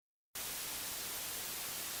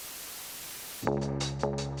Welcome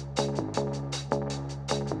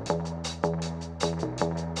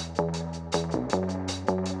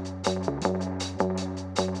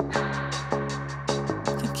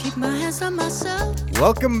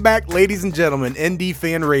back, ladies and gentlemen. ND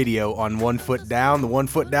Fan Radio on One Foot Down, the One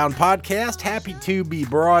Foot Down podcast. Happy to be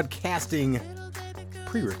broadcasting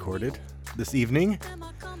pre-recorded this evening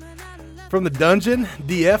from the dungeon,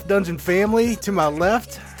 DF Dungeon Family. To my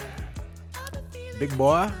left, Big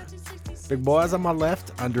Boy. Big Boy's on my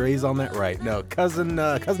left. Andre's on that right. No, cousin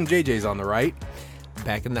JJ's on the right.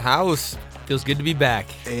 Back in the house. Feels good to be back.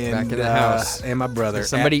 And, back in the house. And my brother. Is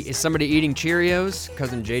somebody eating Cheerios?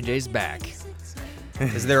 Cousin JJ's back.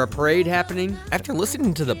 Is there a parade happening? After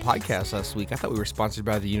listening to the podcast last week, I thought we were sponsored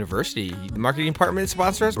by the university. The marketing department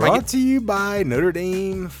sponsors us. Brought to you by Notre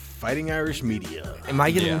Dame Fighting Irish Media. Am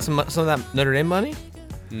I getting some of that Notre Dame money?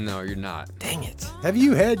 No, you're not. Dang it. Have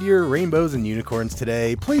you had your rainbows and unicorns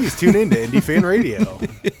today? Please tune in to Indie Fan Radio.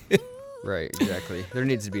 Right, exactly. There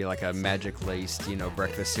needs to be like a magic-laced,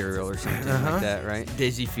 breakfast cereal or something like that, right?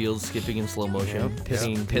 Daisy Fields skipping in slow motion.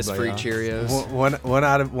 Piss-free Cheerios. One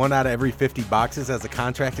out of every 50 boxes has a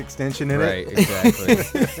contract extension in right, it. Right,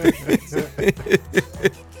 exactly.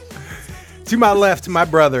 To my left, my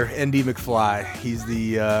brother, ND McFly. He's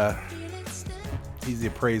the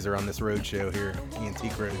appraiser on this road show here,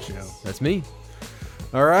 Antique Road Show. That's me.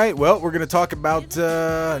 All right, well, we're going to talk about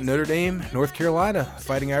Notre Dame, North Carolina.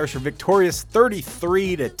 Fighting Irish are victorious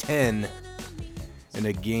 33-10 in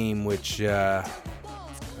a game which, I don't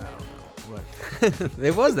know, what?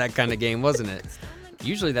 It was that kind of game, wasn't it?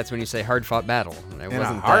 Usually that's when you say hard-fought battle. It wasn't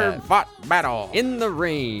that. Hard-fought battle. In the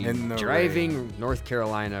rain. In the driving rain. North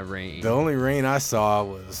Carolina rain. The only rain I saw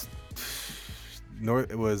was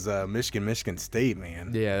Michigan State,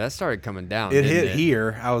 man. Yeah, that started coming down. It hit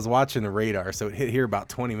here. I was watching the radar, so it hit here about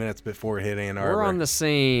 20 minutes before it hit Ann Arbor. We're on the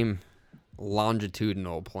same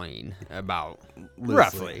longitudinal plane, about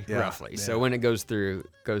Loosely. roughly. Yeah. So when it goes through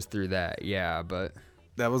that, yeah. But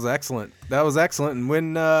that was excellent. And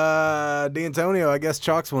when D'Antonio, I guess,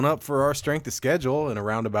 chalks one up for our strength of schedule in a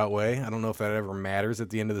roundabout way. I don't know if that ever matters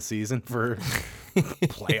at the end of the season for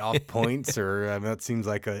playoff points, or that seems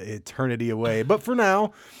like an eternity away. But for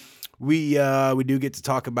now, we do get to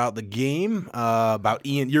talk about the game, about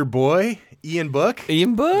your boy Ian Book.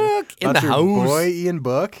 Ian Book in the house. Boy Ian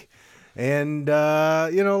Book. And a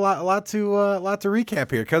lot to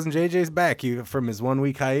recap here. Cousin JJ's back from his 1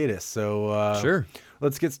 week hiatus. So sure.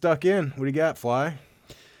 Let's get stuck in. What do you got, Fly?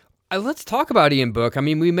 Let's talk about Ian Book. I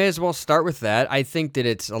mean, we may as well start with that. I think that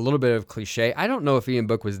it's a little bit of cliche. I don't know if Ian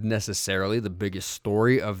Book was necessarily the biggest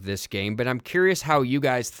story of this game, but I'm curious how you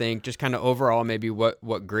guys think, just kind of overall, maybe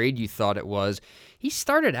what grade you thought it was. He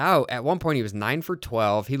started out, at one point he was 9 for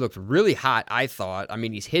 12. He looked really hot, I thought. I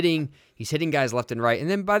mean, he's hitting guys left and right. And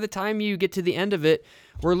then by the time you get to the end of it,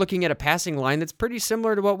 we're looking at a passing line that's pretty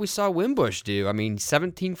similar to what we saw Wimbush do. I mean,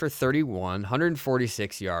 17 for 31,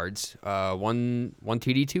 146 yards, one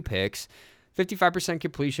TD, 2 picks, 55%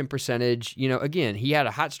 completion percentage. Again, he had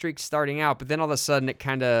a hot streak starting out, but then all of a sudden it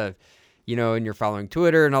kind of, and you're following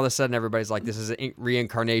Twitter, and all of a sudden everybody's like, this is a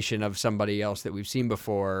reincarnation of somebody else that we've seen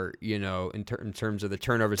before, in terms of the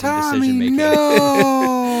turnovers and decision-making.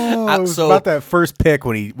 No! It was about that first pick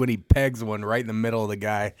when he pegs one right in the middle of the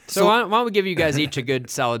guy. So why don't we give you guys each a good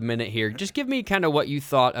solid minute here. Just give me kind of what you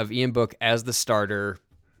thought of Ian Book as the starter,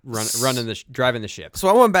 driving the ship. So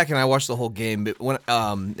I went back and I watched the whole game, but when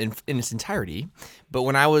in its entirety. But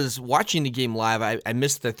when I was watching the game live, I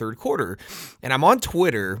missed the third quarter, and I'm on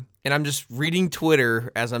Twitter. And I'm just reading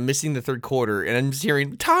Twitter as I'm missing the third quarter, and I'm just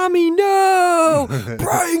hearing, Tommy, no!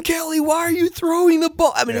 Brian Kelly, why are you throwing the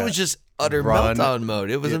ball? I mean, It was just utter meltdown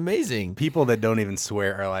mode. It was amazing. People that don't even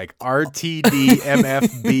swear are like RTD,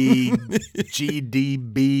 MFB,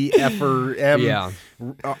 GDB, FR, Yeah.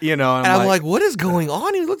 And I'm like, what is going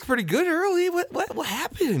on? He looked pretty good early. What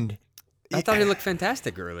happened? I thought he looked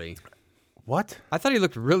fantastic early. What? I thought he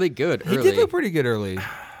looked really good early. He did look pretty good early.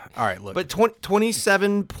 All right, look. But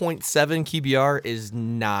 27.7 QBR is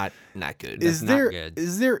not good. Is not good.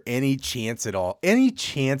 there any chance at all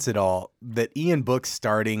that Ian Book's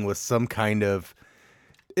starting with some kind of,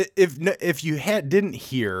 if you didn't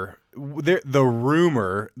hear the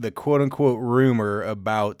rumor, the quote unquote rumor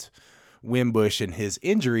about Wimbush and his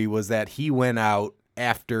injury was that he went out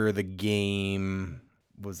after the game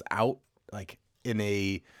was out, like in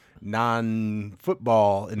a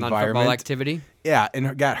non-football environment. Non-football activity? Yeah,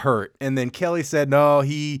 and got hurt. And then Kelly said, no,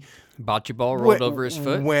 he bocce ball rolled over his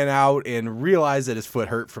foot. Went out and realized that his foot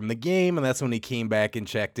hurt from the game, and that's when he came back and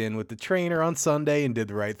checked in with the trainer on Sunday and did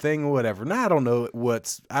the right thing or whatever. Now I don't know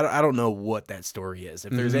what that story is,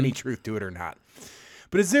 if there's any truth to it or not.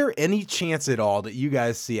 But is there any chance at all that you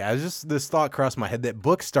guys see? This thought crossed my head that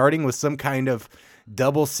Book starting with some kind of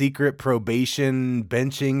double secret probation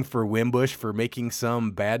benching for Wimbush for making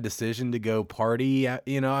some bad decision to go party.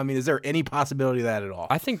 Is there any possibility of that at all?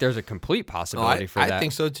 I think there's a complete possibility for that. I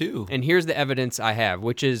think so too. And here's the evidence I have,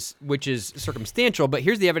 which is circumstantial, but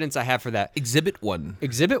here's the evidence I have for that. Exhibit 1.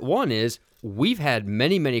 Exhibit 1 is we've had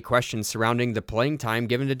many, many questions surrounding the playing time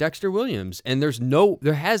given to Dexter Williams, and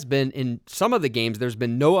there has been in some of the games, there's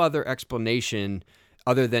been no other explanation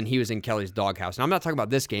other than he was in Kelly's doghouse. And I'm not talking about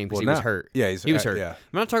this game because he was hurt. Yeah, he was hurt. Yeah.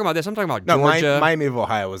 I'm not talking about this. I'm talking about No, Georgia. Miami of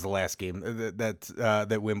Ohio was the last game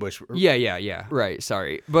that Wimbush. Yeah. Right.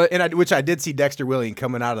 Sorry, but which I did see Dexter Williams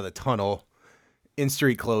coming out of the tunnel in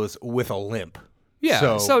street clothes with a limp.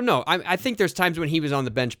 yeah. So no, I think there's times when he was on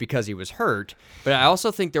the bench because he was hurt, but I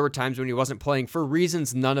also think there were times when he wasn't playing for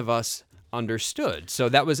reasons none of us understood. So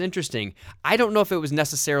that was interesting. I don't know if it was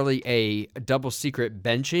necessarily a double secret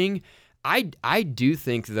benching. I do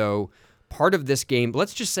think, though, part of this game,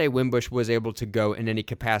 let's just say Wimbush was able to go in any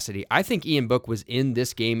capacity. I think Ian Book was in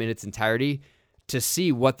this game in its entirety to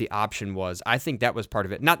see what the option was. I think that was part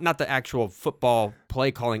of it. Not the actual football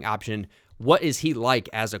play calling option. What is he like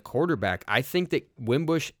as a quarterback? I think that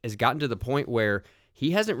Wimbush has gotten to the point where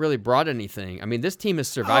he hasn't really brought anything. I mean, this team is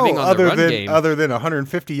surviving on the run game. Other than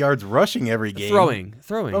 150 yards rushing every game.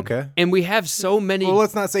 Throwing. Okay. And we have so many... Well,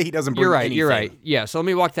 let's not say he doesn't bring anything. You're right. Yeah, so let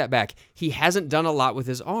me walk that back. He hasn't done a lot with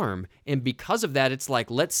his arm. And because of that, it's like,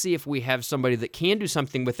 let's see if we have somebody that can do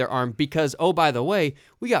something with their arm because, oh, by the way,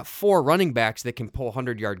 we got 4 running backs that can pull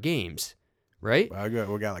 100-yard games. Right? Well,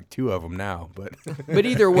 we got like 2 of them now, but... But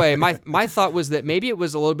either way, my thought was that maybe it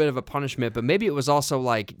was a little bit of a punishment, but maybe it was also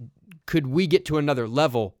like... Could we get to another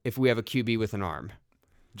level if we have a QB with an arm?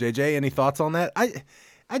 JJ, any thoughts on that? I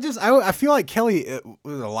feel like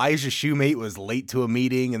Elijah Shoemate was late to a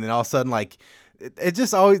meeting, and then all of a sudden, like,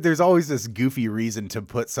 there's always this goofy reason to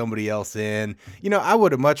put somebody else in. I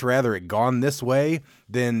would have much rather it gone this way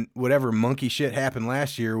than whatever monkey shit happened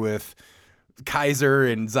last year with Kaiser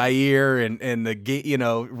and Zaire and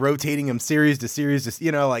the rotating them series to series.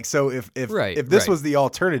 So if this was the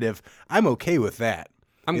alternative, I'm okay with that.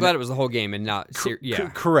 I'm glad it was the whole game and not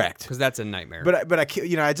correct, because that's a nightmare. But I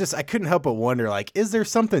couldn't help but wonder, like, is there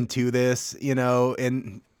something to this?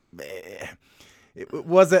 And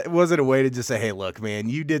was it a way to just say, hey, look, man,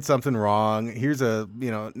 you did something wrong. Here's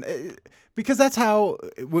because that's how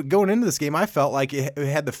going into this game, I felt like it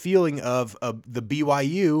had the feeling of the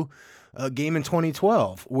BYU game in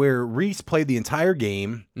 2012 where Reese played the entire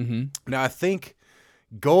game. Mm-hmm. Now I think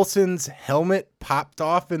Golson's helmet popped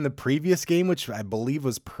off in the previous game, which I believe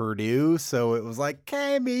was Purdue. So it was like,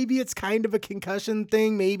 okay, maybe it's kind of a concussion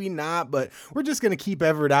thing, maybe not, but we're just going to keep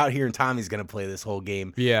Everett out here and Tommy's going to play this whole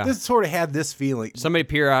game. Yeah. This sort of had this feeling. Somebody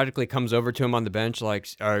periodically comes over to him on the bench like,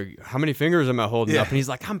 how many fingers am I holding up? And he's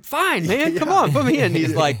like, I'm fine, man. Come on, put me in. And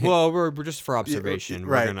he's like, well, we're just for observation.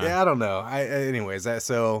 Right. Yeah, I don't know. Anyways,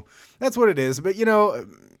 so that's what it is. But,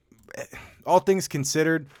 all things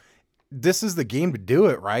considered, this is the game to do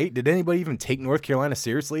it, right? Did anybody even take North Carolina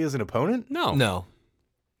seriously as an opponent? No.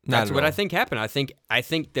 That's what I think happened. I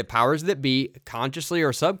think the powers that be, consciously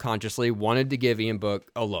or subconsciously, wanted to give Ian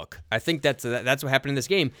Book a look. I think that's what happened in this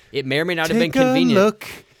game. It may or may not have been convenient. Take a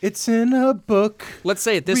look. It's in a book. Let's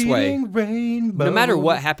say it this way. Rainbow. No matter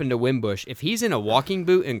what happened to Wimbush, if he's in a walking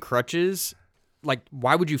boot and crutches, like,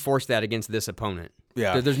 why would you force that against this opponent?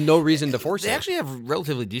 Yeah. There's no reason to force it. They actually have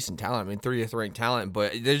relatively decent talent. I mean, 30th ranked talent,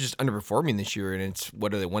 but they're just underperforming this year. And it's,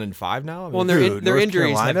 what are they, 1-5 now? I mean, well, their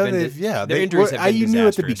injuries have been. Their injuries have been you knew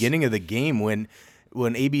at the disastrous. beginning of the game when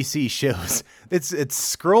ABC shows it's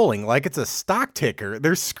scrolling like it's a stock ticker.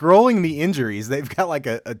 They're scrolling the injuries. They've got like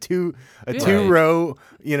a two row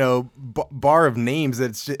bar of names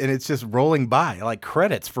and it's just rolling by like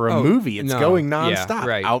credits for a movie. It's going nonstop.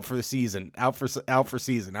 Right. Out for the season. Out for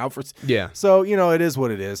season. Yeah. So it is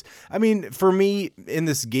what it is. I mean, for me in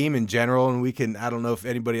this game in general, and I don't know if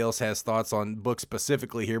anybody else has thoughts on Book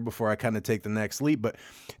specifically here before I kind of take the next leap, but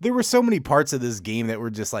there were so many parts of this game that were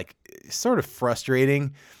just like sort of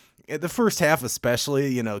frustrating. The first half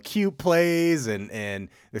especially, cute plays and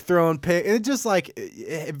they're throwing pick. It just like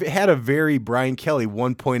it had a very Brian Kelly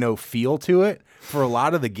 1.0 feel to it for a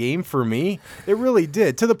lot of the game for me. It really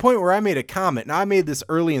did, to the point where I made a comment. Now, I made this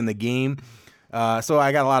early in the game. So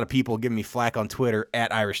I got a lot of people giving me flack on Twitter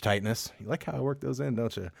at Irish Tightness. You like how I work those in,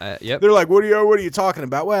 don't you? Yep. They're like, what are you talking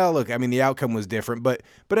about? Well, look, I mean, the outcome was different, but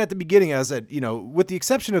at the beginning, I said, with the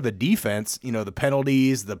exception of the defense, the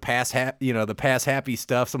penalties, the pass happy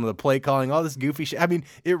stuff, some of the play calling, all this goofy shit. I mean,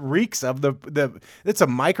 it reeks of it's a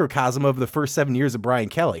microcosm of the first 7 years of Brian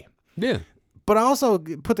Kelly. Yeah. But I also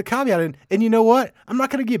put the caveat in, and you know what? I'm not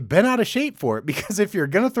going to get bent out of shape for it, because if you're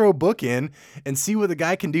going to throw Book in and see what the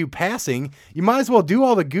guy can do passing, you might as well do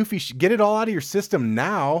all the goofy get it all out of your system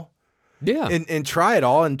now. Yeah. And try it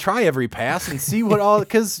all and try every pass and see what all,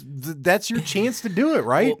 because that's your chance to do it,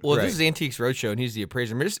 right? Well, Right. this is Antiques Roadshow, and he's the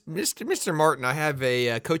appraiser. Mr. Martin, I have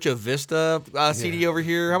a Coach of Vista CD over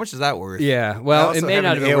here. How much is that worth? Yeah. I Well, also it may have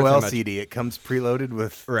not an have been worth AOL as much. CD. It comes preloaded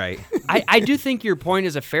with. Right. I do think your point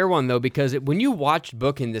is a fair one, though, because when you watched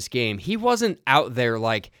Book in this game, he wasn't out there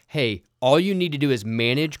like, hey, all you need to do is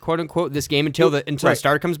manage, quote unquote, this game until the Right.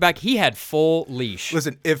 starter comes back. He had full leash.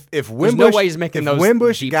 Listen, if There's no Wimbush, way he's making if those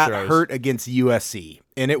Wimbush deep got throws. hurt against USC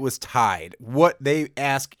and it was tied, what they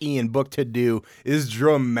ask Ian Book to do is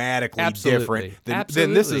dramatically Absolutely. different than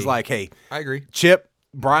Absolutely. this is like, hey, I agree. Chip,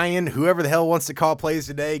 Brian, whoever the hell wants to call plays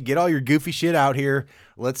today, get all your goofy shit out here.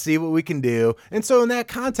 Let's see what we can do. And so in that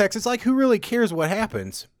context, it's like, who really cares what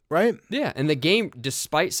happens, right? Yeah, and the game,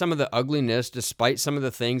 despite some of the ugliness, despite some of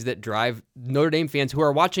the things that drive Notre Dame fans who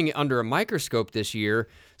are watching it under a microscope this year,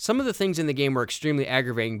 some of the things in the game were extremely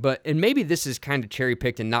aggravating. And maybe this is kind of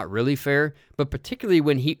cherry-picked and not really fair, but particularly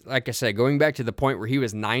when he, like I said, going back to the point where he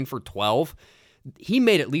was 9 for 12, he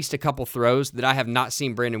made at least a couple throws that I have not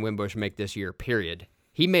seen Brandon Wimbush make this year, period.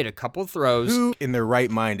 He made a couple throws. Who in their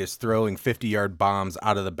right mind is throwing 50-yard bombs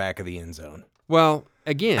out of the back of the end zone? Well,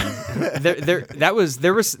 again, there was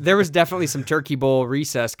definitely some Turkey Bowl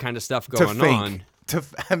recess kind of stuff going on.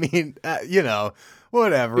 I mean,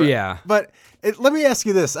 whatever. Yeah. But let me ask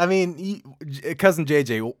you this. I mean, cousin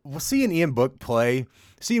JJ, seeing Ian Book play,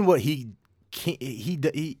 seeing what he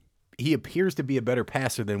appears to be a better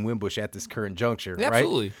passer than Wimbush at this current juncture, right?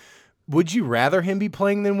 Absolutely. Would you rather him be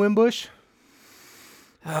playing than Wimbush?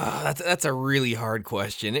 That's a really hard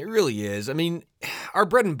question. It really is. I mean, our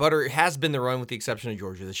bread and butter has been the run, with the exception of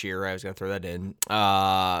Georgia this year. I was going to throw that in.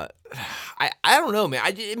 I don't know, man.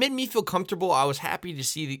 It made me feel comfortable. I was happy to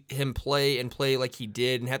see him play like he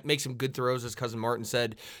did and make some good throws, as Cousin Martin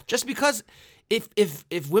said. Just because if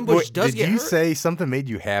Wimbush does get hurt, did you say something made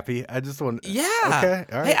you happy? I just want. yeah. Okay.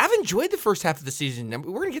 All right. Hey, I've enjoyed the first half of the season.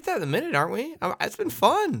 We're going to get that in a minute, aren't we? It's been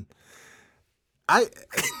fun.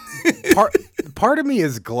 Part of me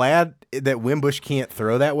is glad that Wimbush can't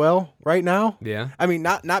throw that well right now. Yeah. I mean,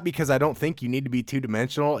 not because I don't think you need to be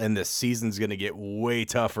two-dimensional, and this season's going to get way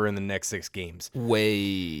tougher in the next 6 games.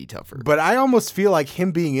 Way tougher. But I almost feel like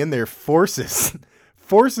him being in there forces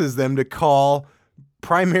them to call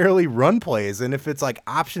primarily run plays, and if it's like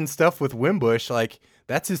option stuff with Wimbush, like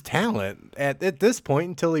that's his talent at this point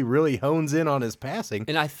until he really hones in on his passing.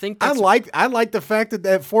 And I think I that's like the fact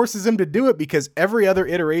that forces him to do it, because every other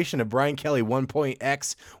iteration of Brian Kelly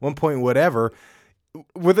 1.x, 1 point whatever,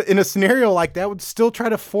 in a scenario like that, would still try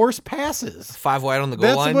to force passes. 5 wide on the goal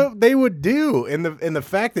That's line. what they would do. And the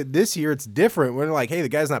fact that this year it's different, we're like, hey, the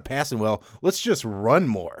guy's not passing well, let's just run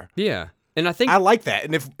more. yeah. And I think I like that.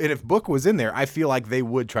 And if Book was in there, I feel like they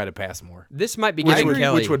would try to pass more. this might be giving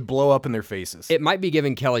Kelly, Which would blow up in their faces. it might be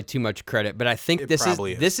giving Kelly too much credit, but I think this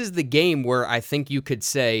probably is. this is the game where I think you could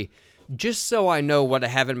say, just so I know what I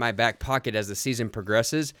have in my back pocket as the season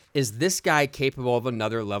progresses, is this guy capable of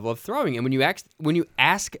another level of throwing? And when you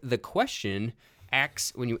ask a question,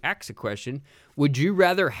 would you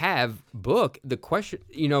rather have Book? The question,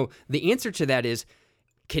 the answer to that is,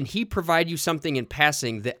 can he provide you something in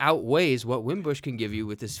passing that outweighs what Wimbush can give you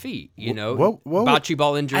with his feet? Bocce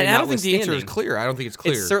ball injury. And I don't think the answer is notwithstanding. clear. I don't think it's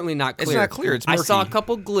clear. It's certainly not clear. It's not clear. It's I saw a murky.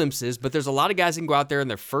 couple glimpses, but there's a lot of guys that can go out there in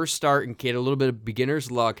their first start and get a little bit of beginner's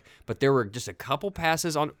luck. But there were just a couple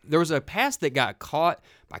passes on. There was a pass that got caught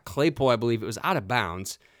by Claypool, I believe. It was out of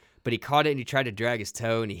bounds, but he caught it and he tried to drag his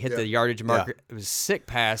toe and he hit the yardage marker. It was a sick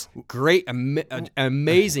pass. Great,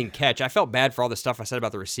 amazing catch. I felt bad for all the stuff I said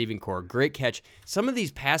about the receiving core. Great catch. Some of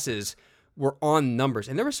these passes were on numbers,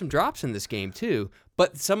 and there were some drops in this game too,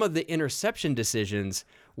 but some of the interception decisions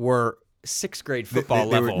were 6th grade football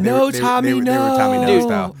level. They were Tommy No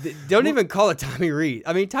style. Don't even call it Tommy Rees.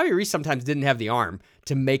 I mean, Tommy Rees sometimes didn't have the arm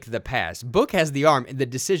to make the pass. Book has the arm, and the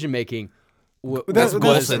decision making was Golson. That's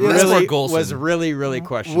more Golson. was really, really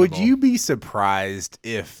questionable. Would you be surprised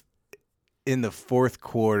if in the 4th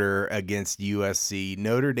quarter against USC,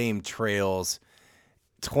 Notre Dame trails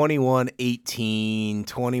 21-18,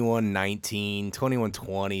 21-19,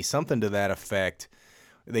 21-20, something to that effect?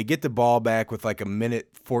 They get the ball back with like a minute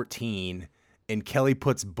 14, and Kelly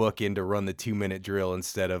puts Book in to run the 2-minute drill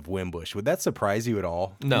instead of Wimbush. Would that surprise you at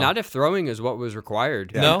all? No. Not if throwing is what was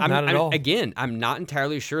required. No, not at all. Again, I'm not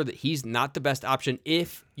entirely sure that he's not the best option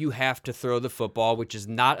if you have to throw the football, which is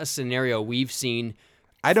not a scenario we've seen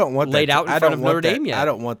I don't want laid that out in front of Notre Dame yet. I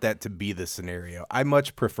don't want that to be the scenario. I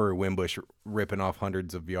much prefer Wimbush ripping off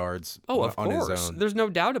hundreds of yards on his own. There's no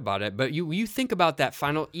doubt about it. But you think about that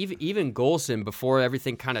final, even Golson, before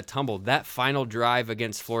everything kind of tumbled, that final drive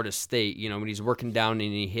against Florida State, when he's working down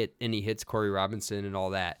and he hits Corey Robinson and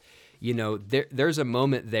all that. There's a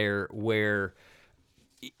moment there where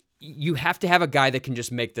you have to have a guy that can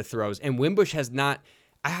just make the throws. And Wimbush has not.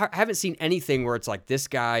 I haven't seen anything where it's like this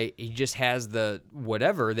guy, he just has the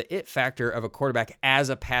it factor of a quarterback as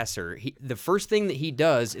a passer. The first thing that he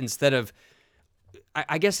does, instead of,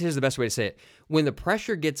 I guess here's the best way to say it. When the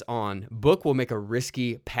pressure gets on, Book will make a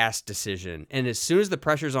risky pass decision. And as soon as the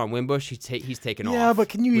pressure's on Wimbush, he's taken off. Yeah, but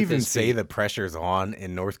can you even say the pressure's on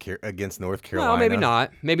in against North Carolina? No,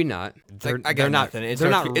 maybe not. They're not running. It's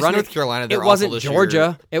North Carolina. It wasn't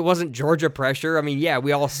Georgia. It wasn't Georgia pressure. I mean, yeah,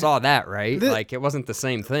 we all saw that, right? Like, it wasn't the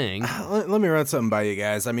same thing. Let me run something by you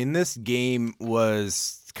guys. I mean, this game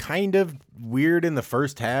was kind of weird in the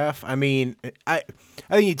first half. I mean, I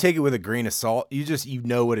think you take it with a grain of salt. You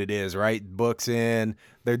know what it is, right? Book's in.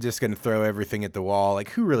 They're just going to throw everything at the wall. Like,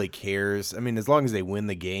 who really cares? I mean, as long as they win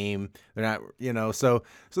the game, they're not, so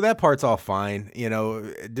that part's all fine.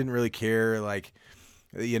 Didn't really care. Like,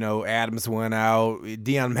 Adams went out.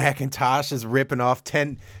 Deion McIntosh is ripping off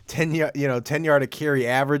 10 yard a carry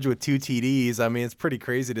average with 2 TDs. I mean, it's pretty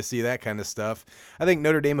crazy to see that kind of stuff. I think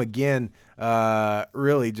Notre Dame again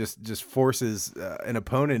really just forces an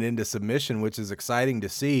opponent into submission, which is exciting to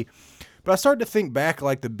see. But I start to think back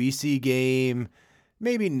like the BC game,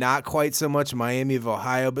 maybe not quite so much Miami of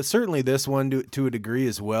Ohio, but certainly this one to a degree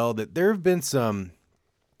as well, that there have been some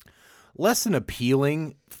less than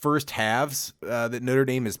appealing first halves that Notre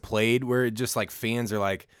Dame has played, where it just like fans are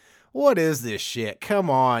like, what is this shit? Come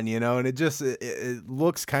on, and it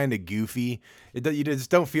looks kind of goofy. You just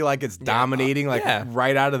don't feel like it's dominating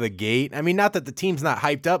right out of the gate. I mean, not that the team's not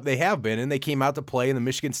hyped up. They have been, and they came out to play in the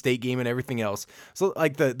Michigan State game and everything else. So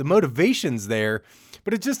like the motivation's there,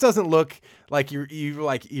 but it just doesn't look like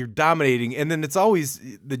you're dominating. And then it's always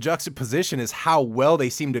the juxtaposition is how well they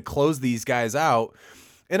seem to close these guys out.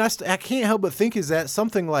 And I can't help but think, is that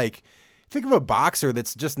something like, think of a boxer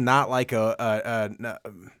that's just not like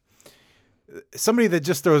somebody that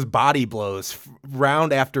just throws body blows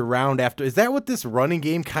round after round after. Is that what this running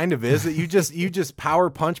game kind of is? That you just power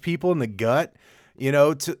punch people in the gut,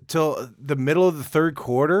 till the middle of the third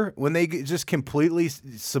quarter when they just completely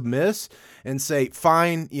submiss and say,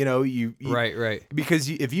 fine, right. Because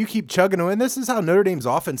if you keep chugging away, and this is how Notre Dame's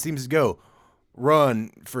offense seems to go.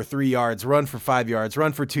 Run for 3 yards, run for 5 yards,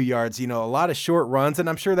 run for 2 yards, a lot of short runs. And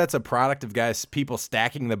I'm sure that's a product of people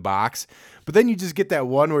stacking the box. But then you just get that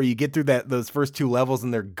one where you get through those first 2 levels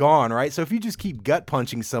and they're gone, right? So if you just keep gut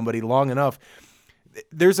punching somebody long enough,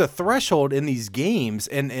 there's a threshold in these games.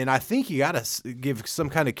 And I think you got to give some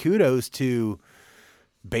kind of kudos to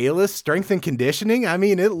Bayless, strength and conditioning. I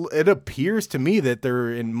mean, it appears to me that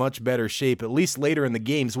they're in much better shape, at least later in the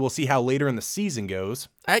games. We'll see how later in the season goes.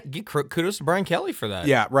 I give kudos to Brian Kelly for that.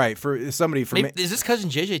 Yeah, right. For somebody from is this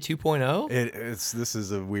cousin JJ 2.0? This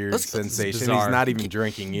is a weird sensation. He's not even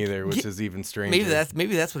drinking either, which is even stranger.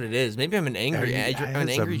 Maybe that's what it is. Maybe I'm an angry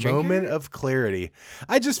drinker. Moment of clarity.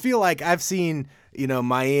 I just feel like I've seen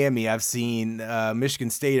Miami, I've seen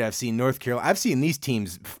Michigan State, I've seen North Carolina, I've seen these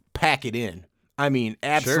teams pack it in. I mean,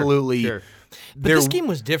 absolutely. Sure. But this game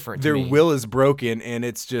was different. Their will is broken, and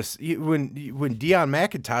it's just when Deion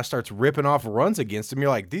McIntosh starts ripping off runs against them, you're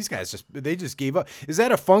like, these guys just gave up. Is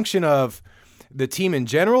that a function of the team in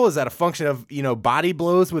general? Is that a function of body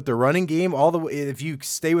blows with the running game all the way? If you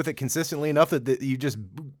stay with it consistently enough that you just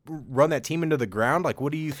run that team into the ground, like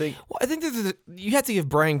what do you think? Well, I think that you have to give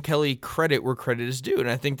Brian Kelly credit where credit is due, and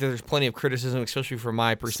I think that there's plenty of criticism, especially from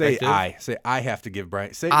my perspective. Say I have to give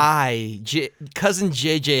Brian. Cousin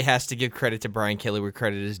JJ has to give credit to Brian Kelly where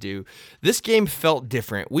credit is due. This game felt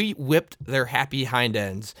different. We whipped their happy hind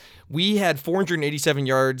ends. We had 487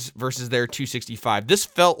 yards versus their 265. This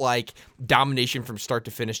felt like domination from start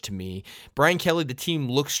to finish to me. Brian Kelly, the team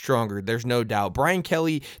looks stronger. There's no doubt. Brian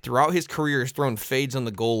Kelly, throughout his career, has thrown fades on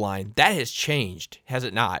the goal line. That has changed, has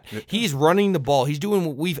it not? He's running the ball. He's doing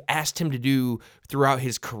what we've asked him to do throughout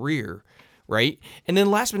his career, right? And then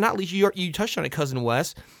last but not least, you touched on it, Cousin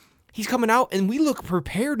Wes. He's coming out, and we look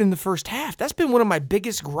prepared in the first half. That's been one of my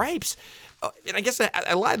biggest gripes. And I guess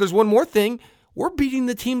I lied. There's one more thing. We're beating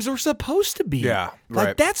the teams we're supposed to beat. Yeah, right.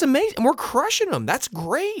 Like, that's amazing. And we're crushing them. That's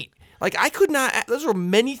great. Like, I could not – those are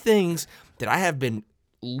many things that I have been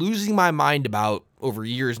losing my mind about over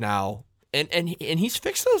years now. And he's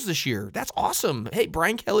fixed those this year. That's awesome. Hey,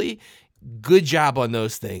 Brian Kelly, good job on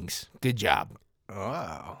those things. Good job.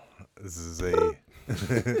 Wow. This is a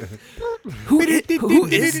Who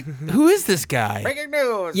is this guy? Breaking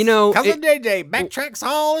news. You know, Cousin JJ backtracks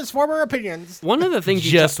all his former opinions. One of the things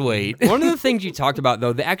Wait. One of the things you talked about,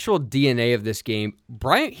 though, the actual DNA of this game,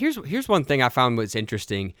 Brian. Here's one thing I found was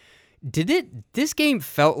interesting. This game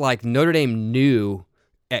felt like Notre Dame knew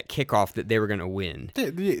at kickoff that they were going to win.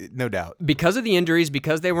 No doubt. Because of the injuries,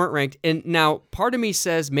 because they weren't ranked. And now part of me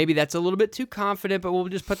says maybe that's a little bit too confident, but we'll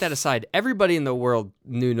just put that aside. Everybody in the world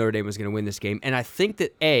knew Notre Dame was going to win this game. And I think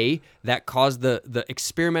that, that caused the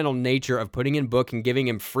experimental nature of putting in Book and giving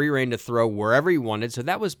him free reign to throw wherever he wanted. So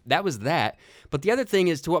that was that. But the other thing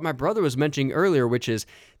is to what my brother was mentioning earlier, which is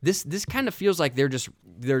this kind of feels like they're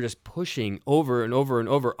just pushing over and over and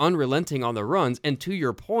over, unrelenting on the runs. And to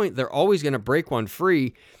your point, they're always going to break one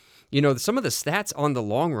free. You know, some of the stats on the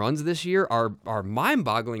long runs this year are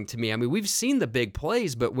mind-boggling to me. I mean, we've seen the big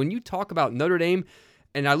plays, but when you talk about Notre Dame,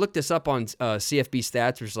 and I looked this up on CFB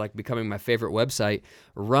Stats, which is like becoming my favorite website,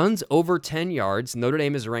 runs over 10 yards. Notre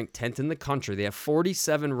Dame is ranked 10th in the country. They have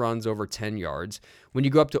 47 runs over 10 yards. When you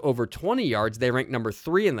go up to over 20 yards, they rank number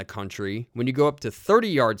 3 in the country. When you go up to 30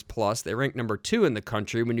 yards plus, they rank number 2 in the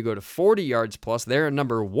country. When you go to 40 yards plus, they're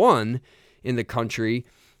number 1 in the country.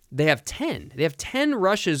 They have 10. They have 10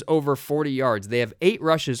 rushes over 40 yards. They have 8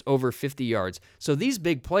 rushes over 50 yards. So these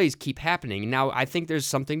big plays keep happening. Now, I think there's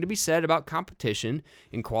something to be said about competition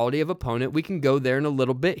and quality of opponent. We can go there in a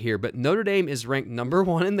little bit here, but Notre Dame is ranked number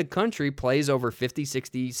 1 in the country, plays over 50,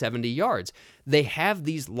 60, 70 yards. They have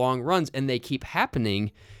these long runs, and they keep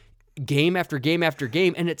happening game after game after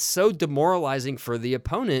game, and it's so demoralizing for the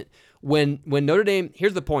opponent. When Notre Dame,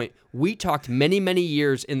 here's the point, we talked many, many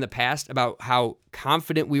years in the past about how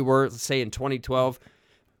confident we were, let's say in 2012,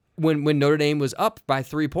 when Notre Dame was up by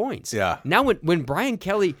 3 points. Yeah. Now when Brian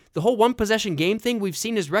Kelly, the whole one-possession game thing, we've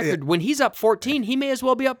seen his record. When he's up 14, he may as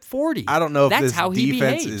well be up 40. I don't know if That's this how he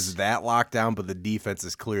defense behaves. is that locked down, but the defense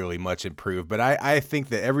is clearly much improved. But I think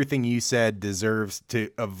that everything you said deserves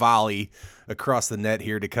a volley across the net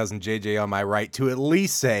here to Cousin JJ on my right to at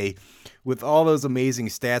least say, with all those amazing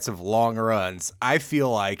stats of long runs, I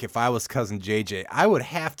feel like if I was Cousin JJ, I would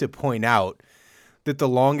have to point out that the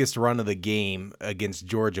longest run of the game against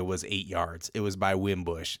Georgia was 8 yards. It was by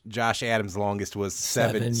Wimbush. Josh Adams' longest was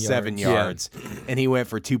 7 yards. And he went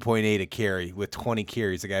for 2.8 a carry with 20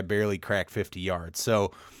 carries. The guy barely cracked 50 yards.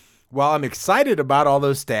 So while I'm excited about all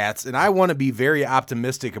those stats, and I want to be very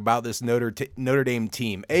optimistic about this Notre Dame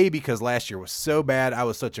team, because last year was so bad, I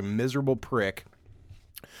was such a miserable prick.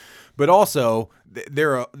 But also,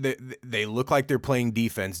 they look like they're playing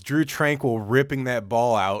defense. Drew Tranquil ripping that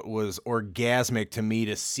ball out was orgasmic to me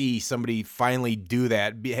to see somebody finally do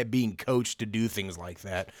that, being coached to do things like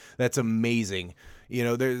that. That's amazing. You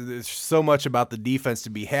know, there's so much about the defense to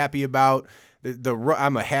be happy about.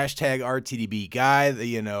 I'm a hashtag RTDB guy.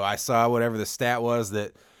 You know, I saw whatever the stat was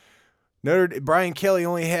that Brian Kelly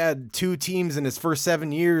only had 2 teams in his first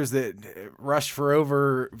 7 years that rushed for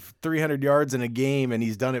over 300 yards in a game, and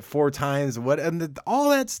he's done it 4 times. All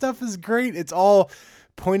that stuff is great. It's all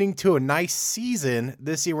pointing to a nice season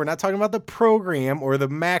this year. We're not talking about the program or the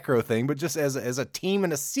macro thing, but just as a team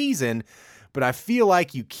in a season. But I feel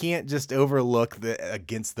like you can't just overlook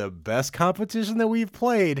against the best competition that we've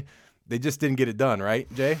played. They just didn't get it done,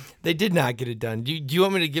 right, Jay? They did not get it done. Do you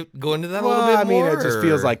want me to go into that a little bit more? I mean, it just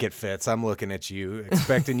feels like it fits. I'm looking at you,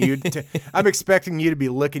 expecting you to be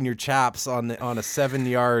licking your chops on a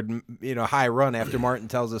 7-yard, high run after Martin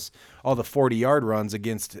tells us all the 40-yard runs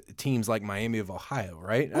against teams like Miami of Ohio,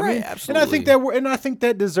 right? Right, absolutely. And I think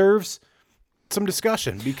that deserves some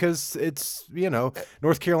discussion because it's,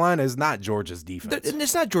 North Carolina is not Georgia's defense. And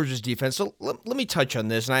it's not Georgia's defense. So let me touch on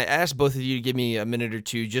this. And I asked both of you to give me a minute or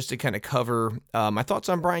two just to kind of cover my thoughts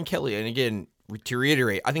on Brian Kelly. And again, to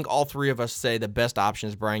reiterate, I think all 3 of us say the best option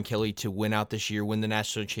is Brian Kelly to win out this year, win the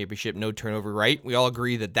national championship, no turnover, right? We all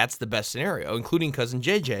agree that that's the best scenario, including Cousin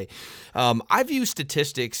JJ. I view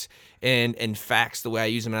statistics and facts the way I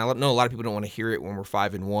use them, and I know a lot of people don't want to hear it when we're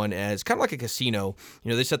 5-1 as kind of like a casino.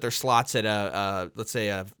 They set their slots at let's say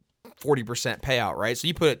a 40% payout, right? So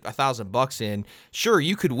you put $1,000 in, sure,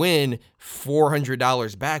 you could win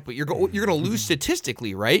 $400 back, but you're going to lose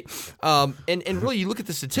statistically, right? And really, you look at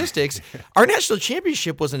the statistics. Our national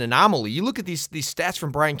championship was an anomaly. You look at these stats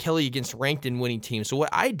from Brian Kelly against ranked and winning teams. So what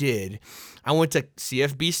I did, I went to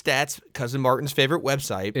CFB Stats, Cousin Martin's favorite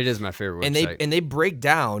website. It is my favorite website. And they break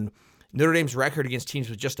down Notre Dame's record against teams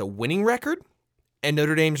with just a winning record, and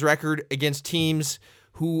Notre Dame's record against teams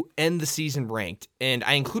who end the season ranked. And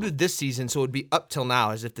I included this season, so it would be up till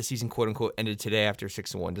now as if the season, quote-unquote, ended today after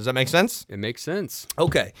 6-1. Does that make sense? It makes sense.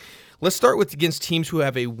 Okay. Let's start with against teams who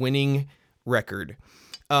have a winning record.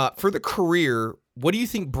 For the career, what do you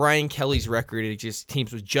think Brian Kelly's record against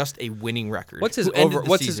teams with just a winning record? What's his Who ended the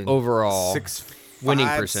What's his season? overall 6, winning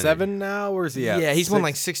 5, percentage? 7 now? Where's he at? Yeah, he's won Six-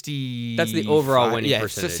 like 60. That's the overall winning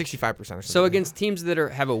percentage. 65% or something. So against teams that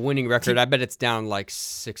have a winning record, I bet it's down like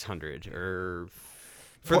 600 or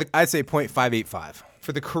I'd say .585.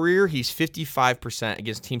 For the career, he's 55%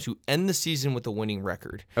 against teams who end the season with a winning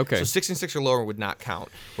record. Okay. So 6-6 or lower would not count.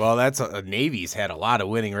 Well, that's Navy's had a lot of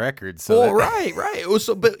winning records. So Well, that- right. It was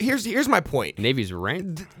but here's my point. Navy's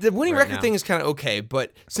ranked. The winning Right record now. thing is kind of okay,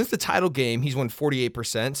 but since the title game, he's won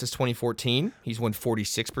 48% since 2014. He's won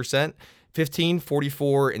 46%, 15,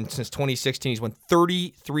 44, and since 2016, he's won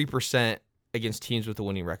 33% against teams with a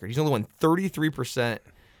winning record. He's only won 33%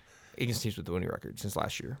 against teams with the winning record since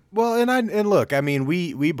last year. Well, and look, I mean,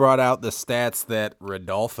 we brought out the stats that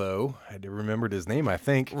Rodolfo, I remembered his name, I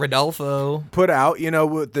think, Rodolfo. put out,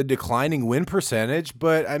 with the declining win percentage.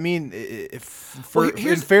 But I mean, in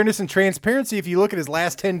fairness and transparency, if you look at his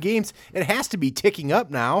last 10 games, it has to be ticking up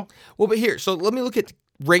now. Well, but here, so let me look at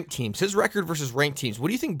ranked teams. His record versus ranked teams. What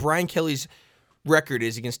do you think Brian Kelly's record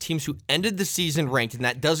is against teams who ended the season ranked, and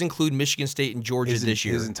that does include Michigan State and Georgia this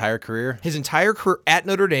year? His entire career? His entire career at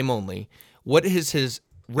Notre Dame only. What is his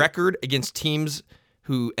record against teams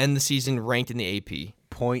who end the season ranked in the AP?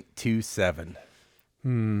 .27.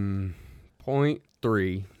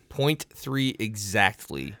 0.3. 0.3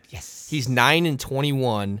 exactly. Yes. He's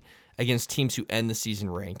 9-21 against teams who end the season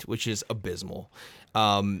ranked, which is abysmal.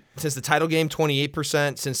 Since the title game,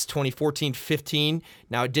 28%. Since 2014, 15%.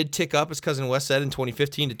 Now, it did tick up, as Cousin Wes said, in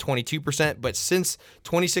 2015 to 22%. But since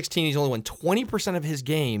 2016, he's only won 20% of his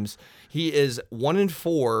games. He is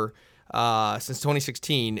 1-4 since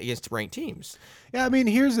 2016 against ranked teams. Yeah, I mean,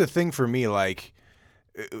 here's the thing for me, like,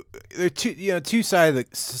 there are two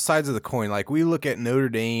sides of the coin. Like, we look at Notre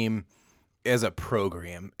Dame as a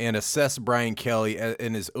program and assess Brian Kelly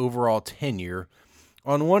in his overall tenure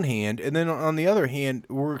on one hand, and then on the other hand,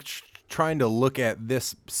 we're trying to look at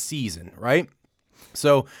this season, right?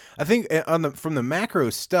 So I think from the macro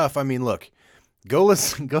stuff, I mean, look, go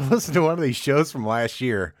listen to one of these shows from last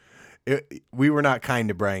year. We were not kind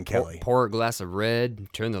to Brian Kelly. Pour a glass of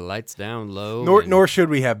red, turn the lights down low. Nor should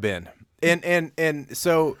we have been. And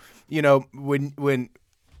so, when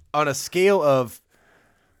on a scale of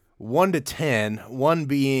 1 to 10, 1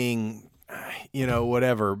 being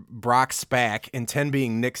whatever, Brock Spack, and 10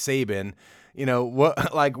 being Nick Saban,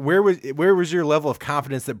 where was your level of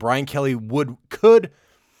confidence that Brian Kelly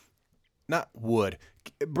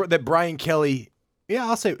that Brian Kelly,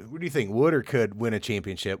 I'll say, what do you think, would or could win a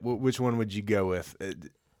championship? Which one would you go with?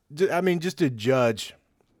 I mean, just to judge.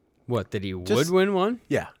 What, that he would win one?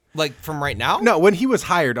 Yeah. Like, from right now? No, when he was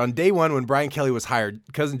hired, on day one, when Brian Kelly was hired,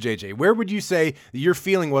 Cousin JJ, where would you say your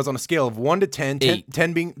feeling was on a scale of 1 to 10,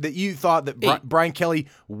 10 being that you thought that Brian Kelly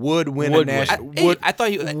would win a national I thought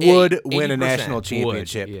he would win a 80%. national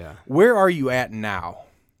championship? Would, yeah. Where are you at now?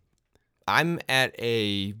 I'm at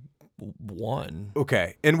a 1.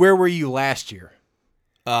 Okay. And where were you last year?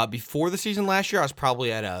 Before the season last year, I was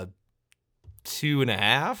probably at a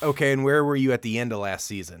 2.5. Okay. And where were you at the end of last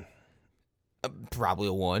season? Probably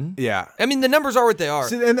a 1. Yeah. I mean, the numbers are what they are.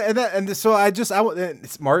 So,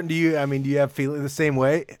 Martin, do you have feeling the same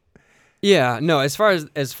way? Yeah, no, as far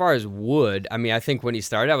as Wood, I mean, I think when he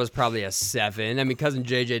started, I was probably a 7. I mean, Cousin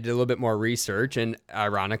JJ did a little bit more research, and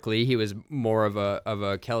ironically, he was more of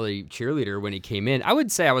a Kelly cheerleader when he came in. I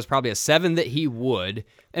would say I was probably a 7 that he would,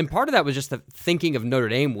 and part of that was just the thinking of Notre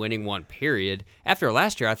Dame winning one, period. After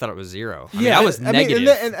last year, I thought it was 0. I mean, I was negative.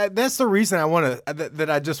 And that's the reason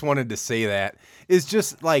I just wanted to say that is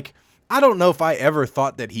just like, I don't know if I ever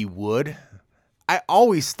thought that he would. I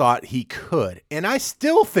always thought he could, and I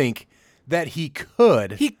still think that he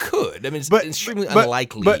could. He could. I mean, it's extremely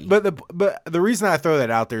unlikely. But the reason I throw that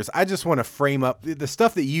out there is I just want to frame up the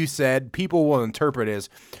stuff that you said. People will interpret as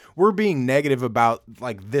we're being negative about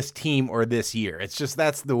like this team or this year. It's just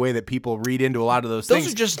that's the way that people read into a lot of those things.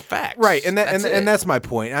 Those are just facts, right? And that's my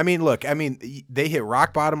point. I mean, look, they hit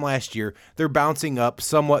rock bottom last year. They're bouncing up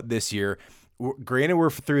somewhat this year. Granted,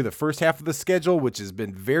 we're through the first half of the schedule, which has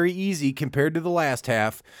been very easy compared to the last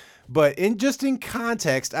half. But in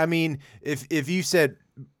context, I mean, if you said,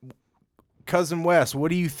 Cousin Wes,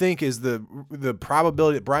 what do you think is the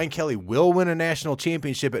probability that Brian Kelly will win a national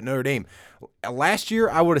championship at Notre Dame? Last year,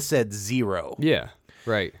 I would have said 0. Yeah,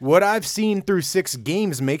 right. What I've seen through 6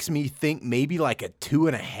 games makes me think maybe like a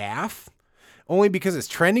 2.5, only because it's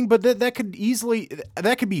trending. But that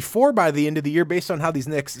could be 4 by the end of the year based on how these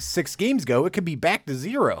next 6 games go. It could be back to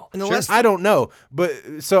 0. I don't know, but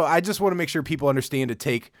so I just want to make sure people understand to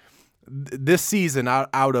take this season out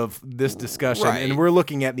of this discussion, Right. and we're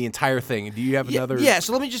looking at the entire thing. Do you have another? Yeah,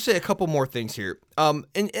 so let me just say a couple more things here. And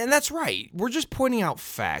that's right. We're just pointing out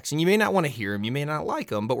facts, and you may not want to hear them, you may not like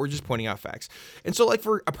them, but we're just pointing out facts. And so, like,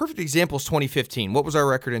 for a perfect example is 2015. What was our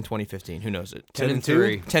record in 2015? Who knows it?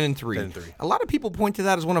 10-3. 10-3. 10-3. A lot of people point to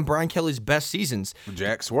that as one of Brian Kelly's best seasons.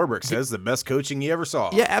 Jack Swarbrick says the best coaching he ever saw.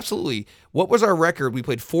 Yeah, absolutely. What was our record? We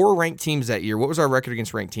played 4 ranked teams that year. What was our record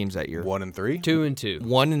against ranked teams that year? 1-3. 2-2.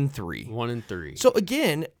 1-3. 1-3. So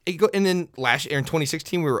again, and then last year in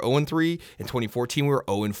 2016 we were 0-3. In 2014 we were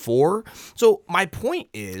 0-4. So my point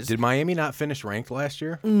is, Did Miami not finish ranked last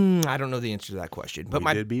year? I don't know the answer to that question. But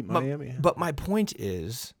We did beat Miami. But my point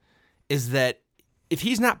is that if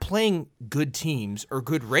he's not playing good teams or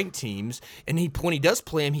good ranked teams, and when he does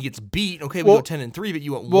play them, he gets beat. Okay, we go 10-3, but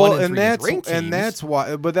you went 1-3 against ranked teams. And that's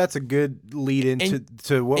why. But that's a good lead into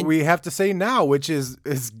to what and- we have to say now, which is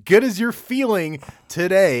as good as you're feeling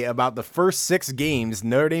today about the first 6 games.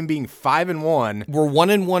 Notre Dame being 5-1. We're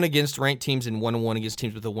 1-1 against ranked teams and 1-1 against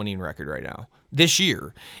teams with a winning record right now this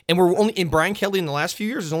year. And we're only in Brian Kelly in the last few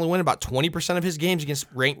years has only won about 20% of his games against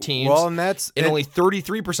ranked teams. Well, and that's and only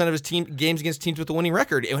 33% of his games against teams with a winning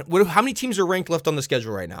record. And how many teams are ranked left on the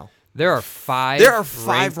schedule right now? There are 5. There are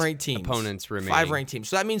 5 ranked teams. Opponents remaining. 5 ranked teams.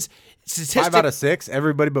 So that means 5 out of 6.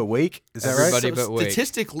 Everybody but Wake. Is that Everybody right? but Wake.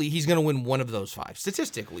 Statistically, he's going to win one of those 5.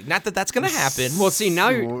 Statistically, not that that's going to happen. Well, see,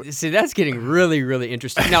 now that's getting really, really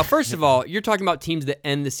interesting. Now, first of all, you're talking about teams that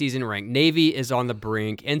end the season ranked. Navy is on the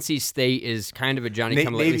brink. NC State is kind of a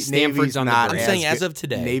Johnny-come-lately. Stanford's Navy's on the not brink. I'm saying as of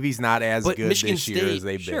today. Navy's not as But good Michigan this year State- as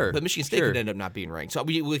they've been. Sure. But Michigan State Sure. could end up not being ranked. So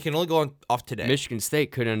we can only go off today. Michigan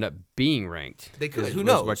State could end up being ranked. They could. is- Who is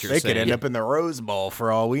knows? What you're They saying. could end up in the Rose Bowl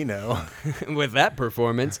for all we know. with that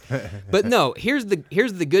performance. But no, here's the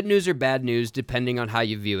good news or bad news depending on how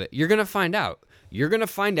you view it. You're gonna find out. You're gonna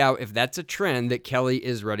find out if that's a trend that Kelly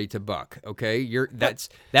is ready to buck. Okay,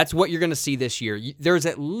 that's what you're gonna see this year. There's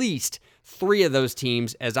at least 3 of those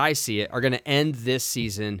teams, as I see it, are gonna end this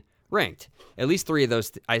season ranked. At least 3 of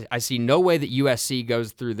those. I see no way that USC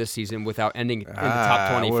goes through this season without ending in the top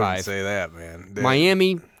I wouldn't 25. say that, man.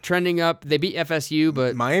 Miami trending up. They beat FSU,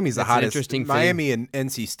 but Miami's the that's an hottest. interesting thing. Miami and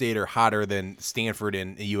NC State are hotter than Stanford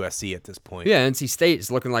and USC at this point. Yeah, NC State is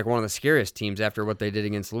looking like one of the scariest teams after what they did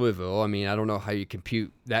against Louisville. I mean, I don't know how you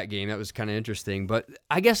compute that game. That was kind of interesting. But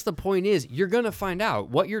I guess the point is, you're going to find out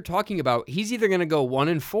what you're talking about. He's either going to go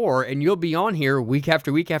 1-4, and you'll be on here week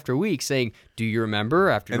after week after week saying, "Do you remember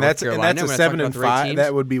after And North that's Carolina?" and that's a when I talked 7 about and the ranked 5. teams?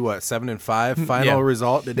 That would be what 7 and 5 final Yeah.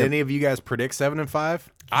 result. Did any of you guys predict 7 and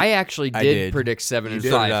 5? I actually I did did. predict 7 and did?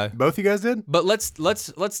 5. Both you guys did. But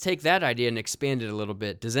let's take that idea and expand it a little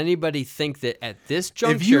bit. Does anybody think that at this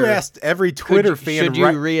juncture, If you asked every Twitter fan, should you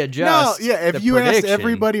right, readjust? No, yeah. If the you asked prediction?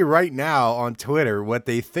 everybody right now on Twitter what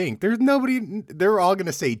they think, there's nobody. They're all going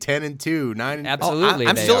to say 10-2, 9 and Absolutely.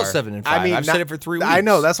 I'm they still are. at 7-5. I mean, I've said it for 3 weeks. I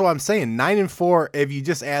know. That's what I'm saying. 9 and 4. If you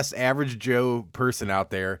just asked average Joe person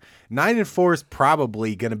out there, 9 and 4 is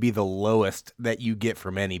probably going to be the lowest that you get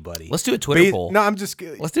from anybody. Let's do a Twitter poll. No, I'm just.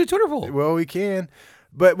 Let's do a Twitter poll. Well, we can.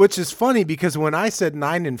 But which is funny because when I said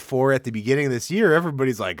 9 and 4 at the beginning of this year,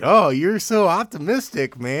 everybody's like, "Oh, you're so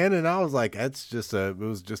optimistic, man." And I was like, it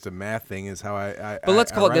was just a math thing is how I But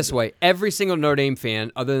let's call it read this way. Every single Notre Dame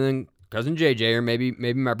fan, other than cousin JJ or maybe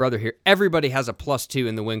my brother here, everybody has a +2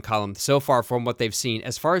 in the win column so far from what they've seen.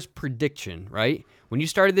 As far as prediction, right? When you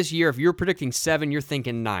started this year, if you're predicting 7, you're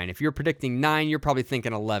thinking 9. If you're predicting 9, you're probably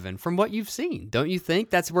thinking 11. From what you've seen, don't you think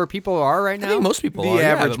that's where people are right now? I think most people The are. Yeah,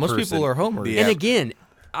 average but most person. people are homers. The And Yeah. again,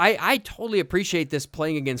 I totally appreciate this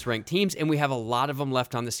playing against ranked teams, and we have a lot of them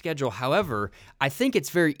left on the schedule. However, I think it's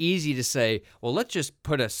very easy to say, well, let's just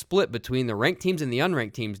put a split between the ranked teams and the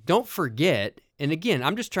unranked teams. Don't forget, and again,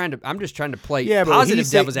 I'm just trying to play Yeah, but positive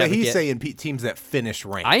devil's but advocate. he's saying teams that finish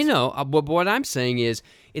ranked. I know, but what I'm saying is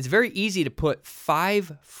it's very easy to put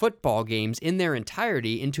 5 football games in their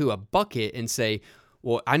entirety into a bucket and say,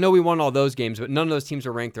 well, I know we won all those games, but none of those teams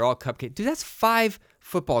are ranked. They're all cupcake. Dude, that's 5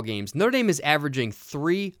 football games. Notre Dame is averaging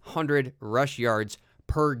 300 rush yards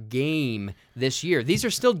per game this year. These are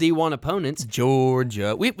still D1 opponents.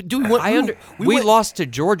 Georgia. We lost to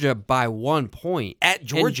Georgia by 1 point. at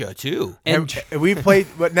Georgia too. And We played,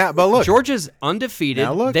 but look, Georgia's undefeated.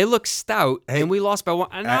 Now look. They look stout, Hey, and we lost by 1.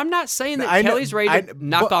 And I'm not saying that I know- Kelly's ready to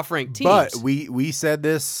knock off ranked teams. But we said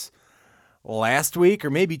this last week or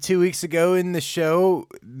maybe 2 weeks ago in the show.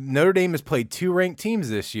 Notre Dame has played 2 ranked teams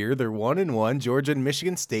this year. They're 1-1, Georgia and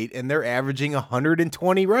Michigan State, and they're averaging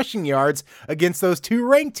 120 rushing yards against those 2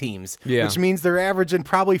 ranked teams. Yeah. Which means they're averaging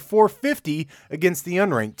probably 450 against the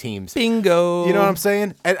unranked teams. Bingo. You know what I'm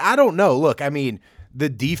saying? And I don't know. Look, I mean, the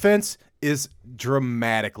defense is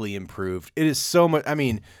dramatically improved. It is so much. I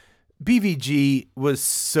mean, BVG was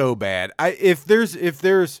so bad. If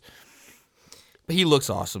there's But he looks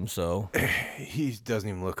awesome, so he doesn't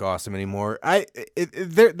even look awesome anymore.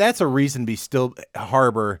 That's a reason to still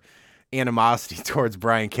harbor animosity towards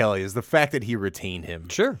Brian Kelly is the fact that he retained him.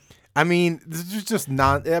 Sure. I mean, this is just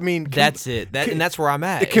not. I mean, that's it. And that's where I'm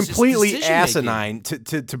at. It's just completely decision-making. asinine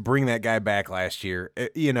to bring that guy back last year.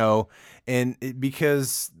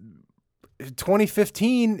 Because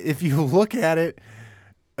 2015, if you look at it,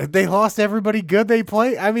 they lost everybody good they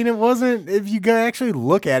played. I mean, it wasn't. If you actually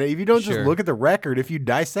look at it, if you don't just look at the record, if you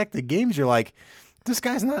dissect the games, you're like, this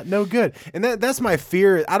guy's no good. And that's my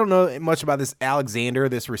fear. I don't know much about this Alexander,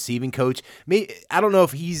 this receiving coach. I don't know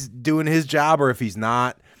if he's doing his job or if he's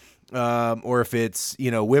not. Or if it's,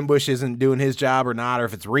 Wimbush isn't doing his job or not, or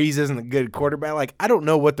if it's Reese isn't a good quarterback. Like, I don't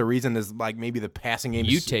know what the reason is. Like, maybe the passing game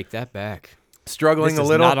You take that back. Struggling This a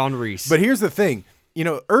little. Not on Reese. But here's the thing.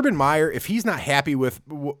 Urban Meyer, if he's not happy with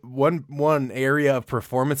one area of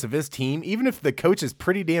performance of his team, even if the coach is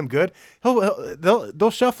pretty damn good, they'll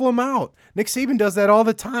shuffle him out. Nick Saban does that all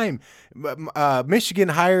the time. Michigan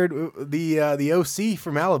hired the OC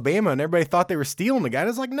from Alabama, and everybody thought they were stealing the guy. And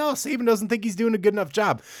it's like, no, Saban doesn't think he's doing a good enough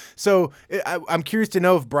job. So I'm curious to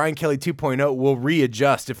know if Brian Kelly 2.0 will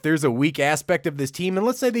readjust if there's a weak aspect of this team, and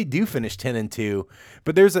let's say they do finish 10-2,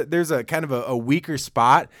 but there's a kind of a weaker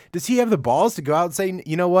spot. Does he have the balls to go out and say,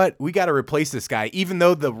 you know what, we got to replace this guy, even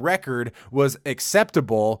though the record was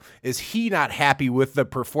acceptable? Is he not happy with the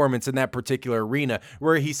performance in that particular arena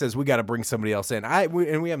where he says we got to bring somebody else in?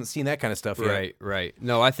 And we haven't seen that kind of stuff yet. Right.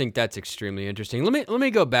 No, I think that's extremely interesting. Let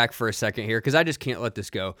me go back for a second here because I just can't let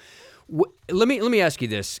this go. Let me ask you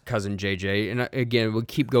this, cousin JJ, and again, we'll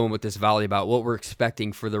keep going with this volley about what we're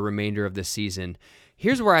expecting for the remainder of the season.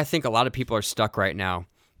 Here's where I think a lot of people are stuck right now.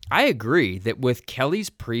 I agree that with Kelly's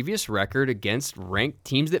previous record against ranked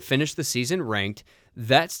teams that finished the season ranked,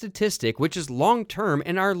 that statistic, which is long-term,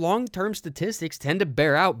 and our long-term statistics tend to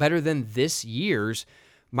bear out better than this year's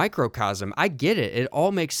microcosm. I get it. It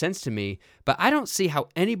all makes sense to me, but I don't see how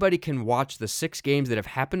anybody can watch the 6 games that have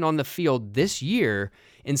happened on the field this year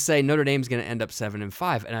and say Notre Dame's going to end up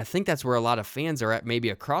 7-5. And I think that's where a lot of fans are at maybe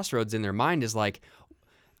a crossroads in their mind is like,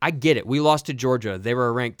 I get it. We lost to Georgia. They were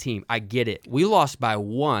a ranked team. I get it. We lost by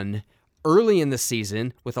 1 early in the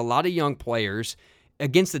season with a lot of young players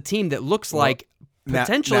against a team that looks like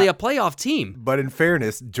potentially a playoff team. But in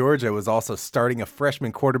fairness, Georgia was also starting a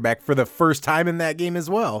freshman quarterback for the first time in that game as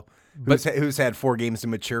well, who's had 4 games to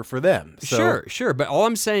mature for them. So. Sure. But all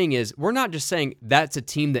I'm saying is we're not just saying that's a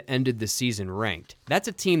team that ended the season ranked. That's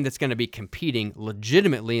a team that's going to be competing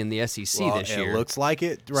legitimately in the SEC this year. It looks like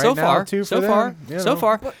it right so now, far, too, so for far, them. so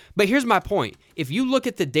far. But here's my point. If you look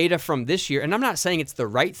at the data from this year, and I'm not saying it's the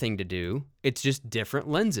right thing to do, it's just different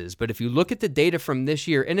lenses. But if you look at the data from this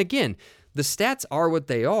year, and again, the stats are what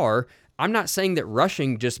they are. I'm not saying that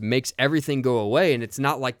rushing just makes everything go away, and it's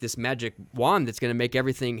not like this magic wand that's going to make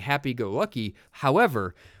everything happy-go-lucky.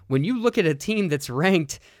 However, when you look at a team that's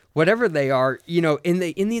ranked, whatever they are, in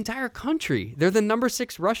the entire country, they're the number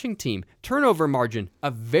 6 rushing team. Turnover margin,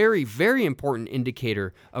 a very, very important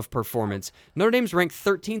indicator of performance. Notre Dame's ranked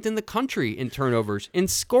 13th in the country in turnovers. In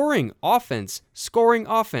scoring offense,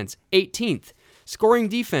 18th. Scoring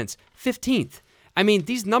defense, 15th. I mean,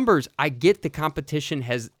 these numbers, I get the competition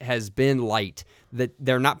has been light, that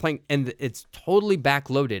they're not playing, and it's totally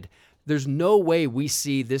backloaded. There's no way we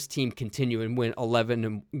see this team continue and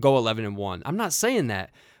go 11-1. I'm not saying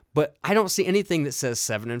that, but I don't see anything that says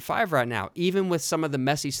 7-5 right now, even with some of the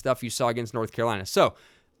messy stuff you saw against North Carolina. So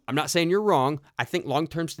I'm not saying you're wrong. I think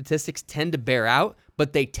long-term statistics tend to bear out,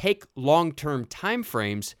 but they take long-term time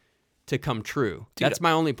frames to come true. Dude, that's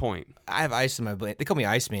my only point. I have ice in my brain. They call me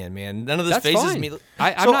Iceman, man. None of this That's phases fine. me.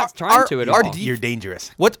 I'm not trying to at all. You're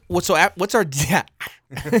dangerous. What's our what's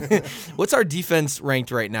our defense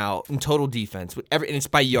ranked right now in total defense? And it's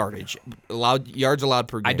by yardage, yards allowed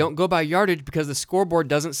per game. I don't go by yardage because the scoreboard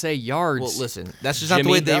doesn't say yards. Well, listen, that's just not the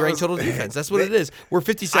way they rank total defense. That's what it is. We're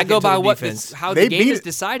 52nd. I go by total what defense. how the game is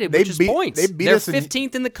decided, which is points. They're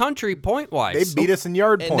 15th in the country point wise. They beat us in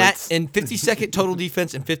yard points. And 52nd total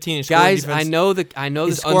defense and 15 in scoring guys, defense. I know the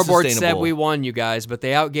scoreboard said unsustainable. we won, you guys, but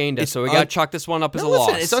they outgained us, so we got to chalk this one up as a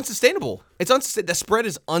loss. It's unsustainable. The spread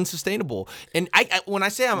is unsustainable. And when I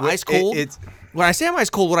say I'm ice cold,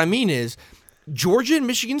 what I mean is Georgia and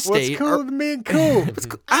Michigan State. What's cool to me? Cool.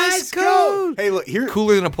 Ice cold. Hey, look here.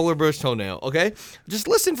 Cooler than a polar bear's toenail. Okay, just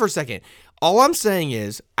listen for a second. All I'm saying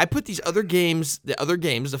is I put these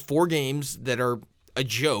the 4 games that are a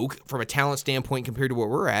joke from a talent standpoint compared to where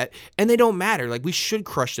we're at, and they don't matter. Like, we should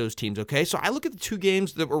crush those teams, okay? So I look at the two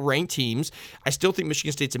games that were ranked teams. I still think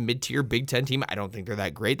Michigan State's a mid-tier Big Ten team. I don't think they're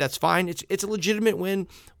that great. That's fine. It's a legitimate win,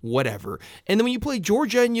 whatever. And then when you play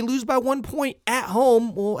Georgia and you lose by 1 point at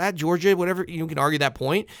home, well, at Georgia, whatever, you can argue that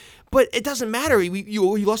point. But it doesn't matter.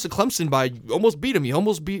 You lost to Clemson by almost beat them. You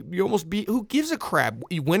almost beat. Who gives a crap?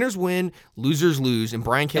 Winners win, losers lose, and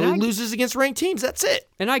Brian Kelly loses against ranked teams. That's it.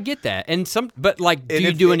 And I get that. But do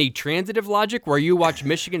you do any transitive logic where you watch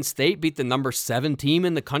Michigan State beat the number 7 team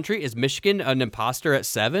in the country? Is Michigan an imposter at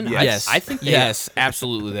 7? Yes, I think yes,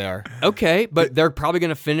 absolutely they are. Okay, but they're probably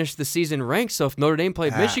going to finish the season ranked. So if Notre Dame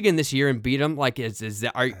played Michigan this year and beat them,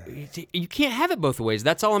 you can't have it both ways.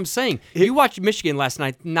 That's all I'm saying. You watched Michigan last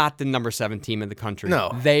night, not the number 7 team in the country.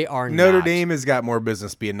 No, they are not. Notre Dame has got more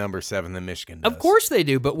business being number 7 than Michigan does. Of course they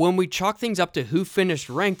do, but when we chalk things up to who finished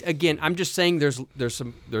ranked, again, I'm just saying there's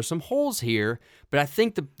some holes here, but I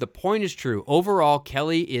think the point is true. Overall,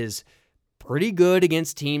 Kelly is pretty good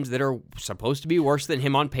against teams that are supposed to be worse than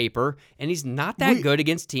him on paper, and he's not that good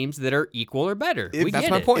against teams that are equal or better.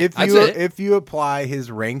 That's my point. If you apply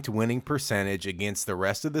his ranked winning percentage against the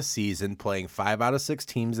rest of the season, playing 5 out of 6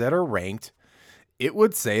 teams that are ranked, it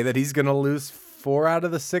would say that he's going to lose 4 out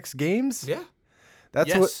of the 6 games. Yeah.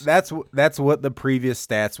 That's what the previous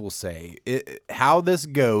stats will say. How this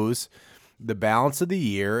goes, the balance of the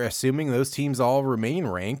year, assuming those teams all remain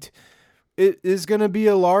ranked, it is going to be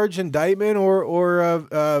a large indictment or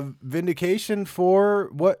a vindication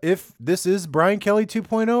for what if this is Brian Kelly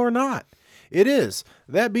 2.0 or not. It is.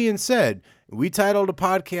 That being said, we titled a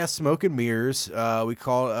podcast "Smoke and Mirrors." We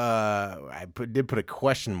call did put a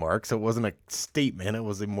question mark, so it wasn't a statement; it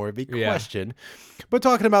was more of a question. But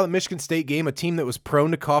talking about the Michigan State game, a team that was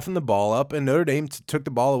prone to coughing the ball up, and Notre Dame took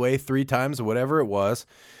the ball away 3 times or whatever it was,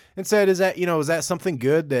 and said, "Is that something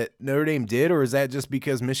good that Notre Dame did, or is that just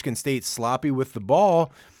because Michigan State's sloppy with the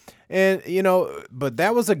ball?" And but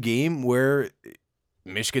that was a game where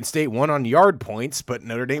Michigan State won on yard points, but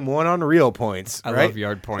Notre Dame won on real points. I right? love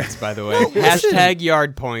yard points, by the way. Hashtag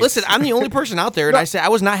yard points. Listen, I'm the only person out there, and I say I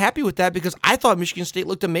was not happy with that because I thought Michigan State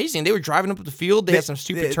looked amazing. They were driving up the field. They had some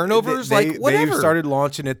stupid turnovers. Whatever. They started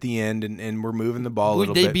launching at the end and were moving the ball a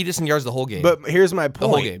little bit. They beat us in yards the whole game. But here's my point. The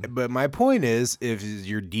whole game. But my point is, if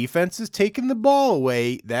your defense is taking the ball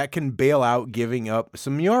away, that can bail out giving up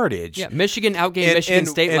some yardage. Yeah, Michigan outgained Michigan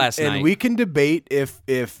State last night. And we can debate if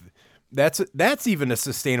that's even a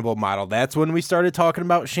sustainable model. That's when we started talking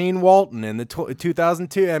about Shane Walton in the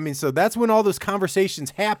 2002. I mean, so that's when all those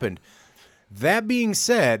conversations happened. That being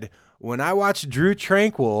said, when I watched Drew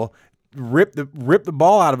Tranquill rip the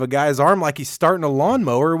ball out of a guy's arm like he's starting a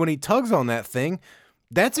lawnmower when he tugs on that thing,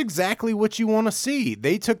 that's exactly what you want to see.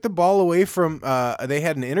 They took the ball away from. They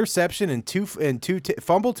had an interception and two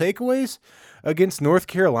fumble takeaways against North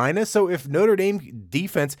Carolina. So if Notre Dame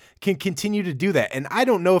defense can continue to do that, and I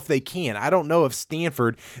don't know if they can. I don't know if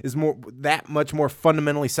Stanford is that much more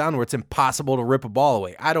fundamentally sound where it's impossible to rip a ball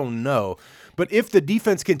away. I don't know. But if the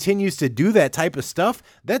defense continues to do that type of stuff,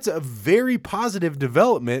 that's a very positive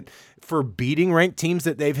development for beating ranked teams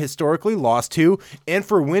that they've historically lost to and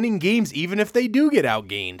for winning games even if they do get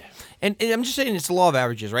outgained. And I'm just saying it's the law of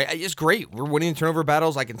averages, right? It's great. We're winning turnover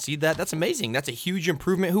battles. I can see that. That's amazing. That's a huge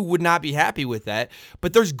improvement. Who would not be happy with that?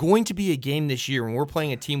 But there's going to be a game this year when we're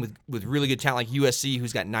playing a team with really good talent like USC,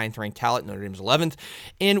 who's got 9th ranked talent, Notre Dame's 11th,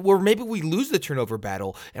 and where maybe we lose the turnover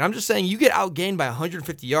battle. And I'm just saying you get outgained by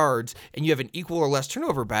 150 yards and you have an equal or less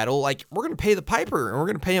turnover battle, like we're going to pay the piper and we're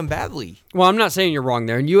going to pay them badly. Well, I'm not saying you're wrong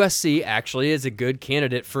there. And USC actually is a good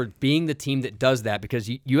candidate for being the team that does that because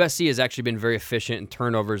USC has actually been very efficient in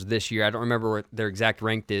turnovers this year. I don't remember what their exact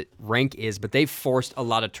rank is, but they've forced a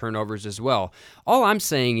lot of turnovers as well. All I'm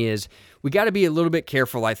saying is we got to be a little bit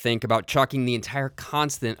careful, I think, about chalking the entire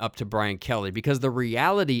constant up to Brian Kelly because the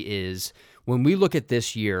reality is when we look at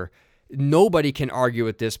this year, nobody can argue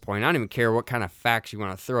at this point. I don't even care what kind of facts you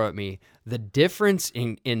want to throw at me. The difference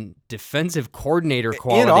in defensive coordinator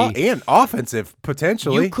quality and offensive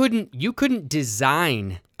potentially. You couldn't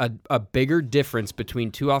design a bigger difference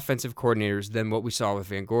between 2 offensive coordinators than what we saw with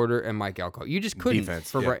Van Gorder and Mike Elko. You just couldn't. Defense,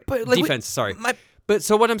 Sorry. But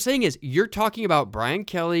so what I'm saying is you're talking about Brian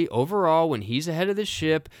Kelly overall when he's ahead of the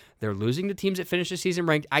ship. They're losing to teams that finish the season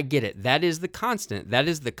ranked. I get it. That is the constant. That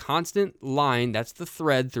is the constant line. That's the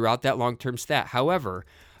thread throughout that long-term stat. However,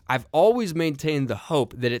 I've always maintained the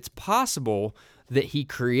hope that it's possible that he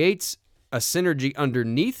creates a synergy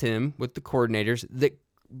underneath him with the coordinators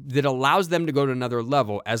that allows them to go to another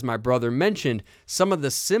level. As my brother mentioned, some of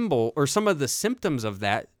the symptoms of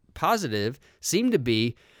that positive seem to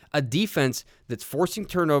be a defense that's forcing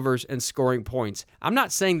turnovers and scoring points. I'm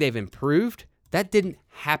not saying they've improved, That didn't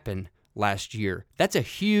happen last year. That's a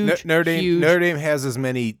huge, Notre huge. Dame has as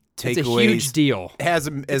many takeaways. It's a huge deal. Has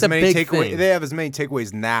as a many big takeaways. thing. They have as many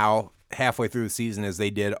takeaways now, halfway through the season, as they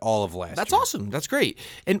did all of last That's year. awesome. That's great.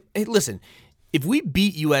 And hey, listen, if we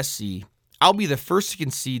beat USC, I'll be the first to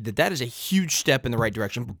concede that is a huge step in the right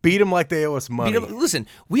direction. Beat them like they owe us money. Listen,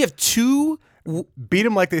 we have two. Beat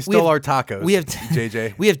them like they stole our tacos. We have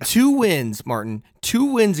JJ. We have 2 wins, Martin.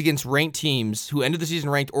 2 wins against ranked teams who ended the season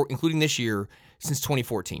ranked, or including this year, since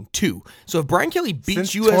 2014. 2. So if Brian Kelly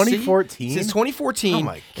beats Since USC 2014? since 2014, Oh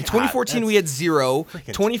my in God, 2014 we had 0, freaking-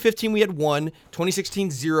 2015 we had 1, 2016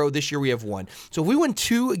 0. This year we have 1. So if we win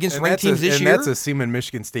 2 against And ranked that's teams this and year, that's assuming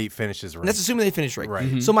Michigan State finishes right. that's assuming they finish right.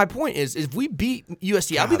 Right. So my point is if we beat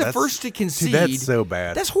USC, I'll be the that's- first to concede. Dude, that's so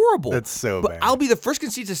bad. That's horrible. That's so but bad. I'll be the first to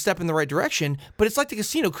concede to step in the right direction. But it's like the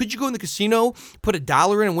casino. Could you go in the casino, put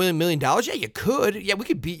 $1 in and win $1 million? Yeah, you could. Yeah, we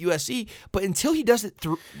could beat USC. But until he does it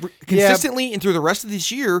consistently and through the rest of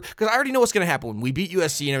this year, because I already know what's going to happen when we beat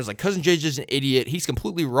USC. And I was like, Cousin JJ's an idiot. He's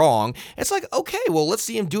completely wrong. It's like, okay, well, let's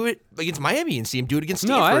see him do it against Miami and see him do it against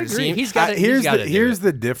Stanford. No, I and see agree. him- He's got it. Here's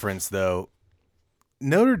the difference, though.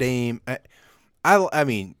 Notre Dame, I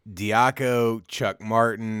mean, Diaco, Chuck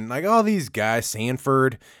Martin, like all these guys,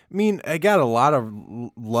 Sanford. I mean, I got a lot of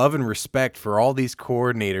love and respect for all these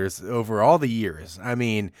coordinators over all the years. I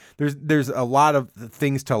mean, there's a lot of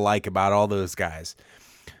things to like about all those guys.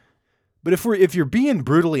 But if you're being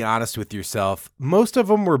brutally honest with yourself, most of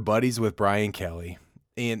them were buddies with Brian Kelly.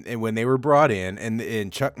 And when they were brought in,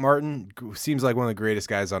 and Chuck Martin seems like one of the greatest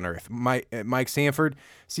guys on earth. Mike Sanford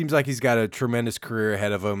seems like he's got a tremendous career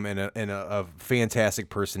ahead of him and a fantastic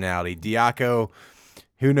personality. Diaco,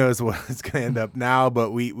 who knows what it's going to end up now,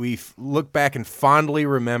 but we look back and fondly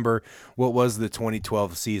remember what was the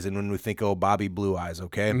 2012 season when we think, oh, Bobby Blue Eyes,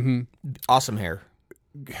 okay? Mm-hmm. Awesome hair.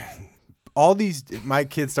 All these, my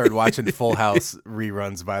kids started watching Full House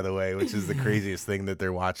reruns, by the way, which is the craziest thing that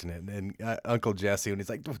they're watching it. And Uncle Jesse, when he's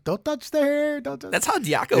like, "Don't touch the hair, don't touch." That's how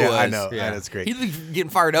Diaco yeah, was. I know, Yeah. that's great. He's like getting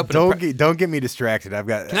fired up. Don't get me distracted. I've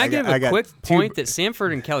got. Can I give got, a quick two- point that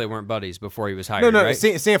Sanford and Kelly weren't buddies before he was hired? No, right?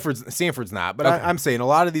 Sanford's not. But I'm saying a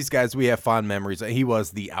lot of these guys we have fond memories. He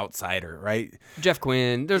was the outsider, right? Jeff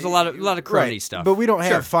Quinn. There's a lot of crony Right. stuff. But we don't have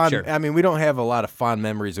Sure, fond. sure. I mean, we don't have a lot of fond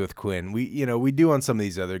memories with Quinn. We do on some of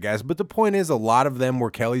these other guys. But the point is, a lot of them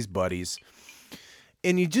were Kelly's buddies.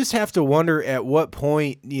 And you just have to wonder at what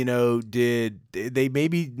point, did they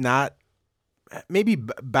maybe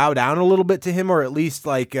bow down a little bit to him, or at least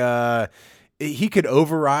like he could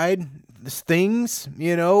override things,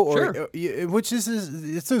 or which is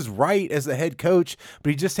it's his right as the head coach,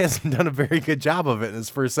 but he just hasn't done a very good job of it in his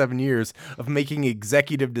first 7 years of making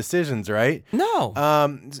executive decisions, right? No.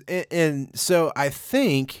 And so I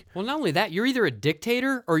think. Well, not only that, you're either a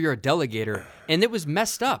dictator or you're a delegator, and it was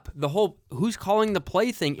messed up. The whole who's calling the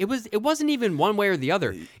play thing, it wasn't even one way or the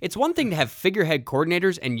other. It's one thing to have figurehead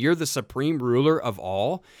coordinators and you're the supreme ruler of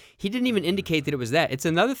all. He didn't even indicate that it was that. It's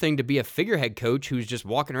another thing to be a figurehead coach who's just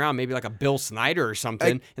walking around, maybe like a Bill Snyder or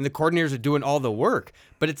something, and the coordinators are doing all the work.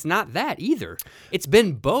 But it's not that either. It's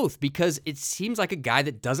been both, because it seems like a guy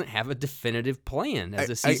that doesn't have a definitive plan as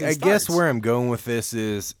the season I starts. guess where I'm going with this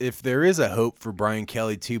is if there is a hope for Brian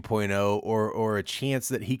Kelly 2.0 or a chance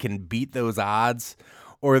that he can beat those odds,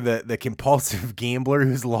 or the compulsive gambler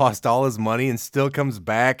who's lost all his money and still comes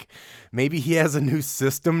back, maybe he has a new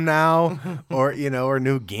system now, or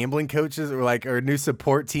new gambling coaches, or a new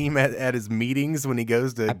support team at his meetings when he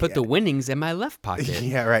goes to. I put the winnings in my left pocket.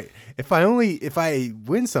 Yeah, right. If I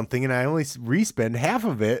win something and I only respend half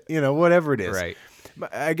of it, whatever it is. Right.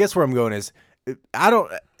 I guess where I'm going is,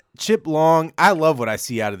 Chip Long, I love what I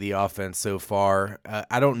see out of the offense so far.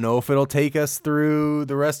 I don't know if it'll take us through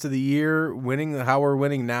the rest of the year winning how we're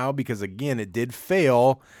winning now, because again, it did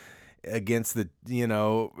fail against the,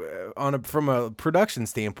 from a production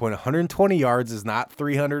standpoint. 120 yards is not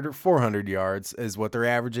 300 or 400 yards is what they're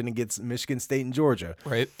averaging against Michigan State and Georgia.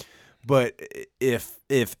 Right. But if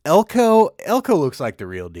Elko looks like the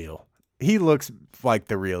real deal. He looks like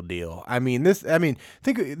the real deal. He's had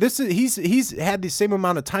the same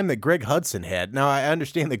amount of time that Greg Hudson had. Now, I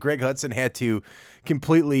understand that Greg Hudson had to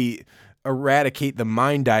completely eradicate the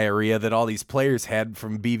mind diarrhea that all these players had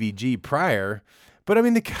from BVG prior. But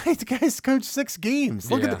the guy's coached 6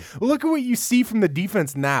 games. Look at what you see from the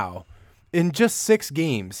defense now. in just 6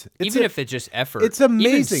 games. Even if it's just effort. It's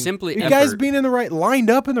amazing. Even simply you effort. guys being lined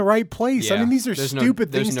up in the right place. I Yeah, mean, these are there's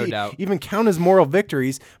stupid things no to doubt. even count as moral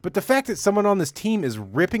victories. But the fact that someone on this team is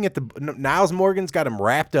ripping at Niles Morgan's got him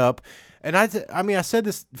wrapped up. And I said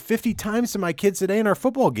this 50 times to my kids today in our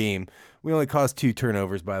football game. We only caused 2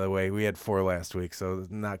 turnovers, by the way. We had 4 last week, so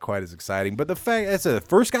not quite as exciting. But the fact that's the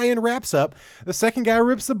first guy in wraps up, the second guy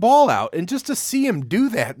rips the ball out, and just to see him do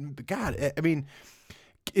that, God, I mean.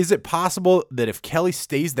 Is it possible that if Kelly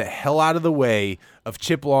stays the hell out of the way of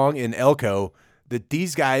Chip Long and Elko, that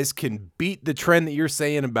these guys can beat the trend that you're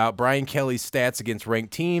saying about Brian Kelly's stats against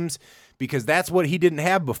ranked teams? Because that's what he didn't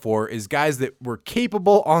have before, is guys that were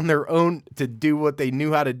capable on their own to do what they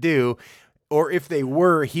knew how to do. Or if they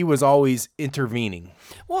were, he was always intervening.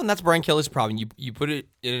 Well, and that's Brian Kelly's problem. You put it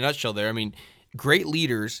in a nutshell there. I mean, great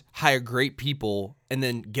leaders hire great people and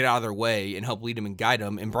then get out of their way and help lead them and guide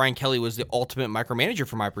them. And Brian Kelly was the ultimate micromanager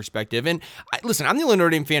from my perspective. And listen, I'm the only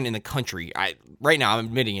Notre Dame fan in the country, right now, I'm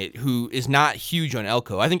admitting it, who is not huge on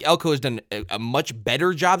Elko. I think Elko has done a much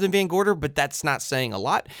better job than Van Gorder, but that's not saying a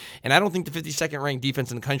lot. And I don't think the 52nd ranked defense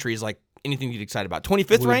in the country is like anything to get excited about.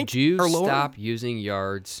 25th ranked Would you or lower? stop using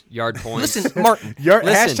yard points? Listen, Martin. Listen,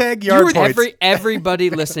 Hashtag yard points. Everybody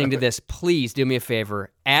listening to this, please do me a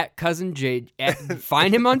favor. At Cousin Jay,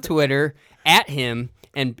 find him on Twitter, at him,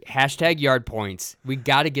 and hashtag yard points. We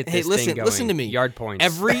got to get this thing going. Listen to me. Yard points.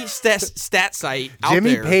 Every stat site out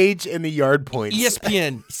Jimmy there, Page and the yard points.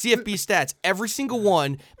 ESPN, CFB stats, every single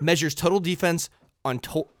one measures total defense on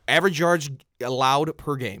average yards allowed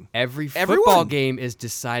per game. Every football game is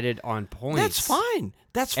decided on points. That's fine.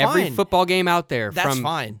 That's fine. Every football game out there, That's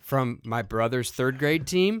fine. From my brother's 3rd grade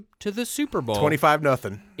team to the Super Bowl,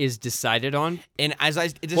 25-0. is decided on. And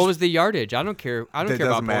What was the yardage? I don't care. I don't care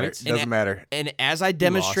about points. It doesn't matter. And as I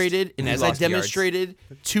demonstrated, lost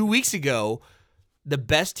 2 weeks ago, the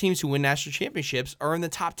best teams who win national championships are in the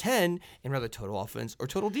top 10 in rather total offense or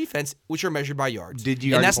total defense, which are measured by yards.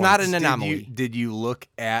 And that's not an anomaly. Did you look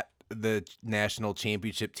at the national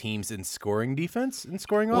championship teams in scoring defense and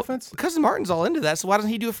scoring offense? Cousin Martin's all into that, so why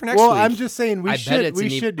doesn't he do it for next Well, week? I'm just saying we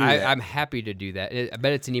should do that. I'm happy to do that. I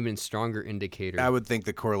bet it's an even stronger indicator. I would think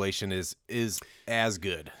the correlation is as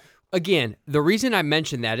good. Again, the reason I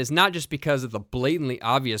mention that is not just because of the blatantly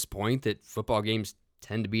obvious point that football games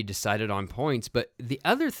tend to be decided on points, but the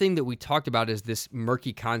other thing that we talked about is this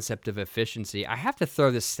murky concept of efficiency. I have to throw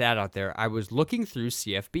this stat out there. I was looking through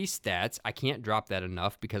CFB stats. I can't drop that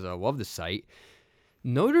enough because I love the site.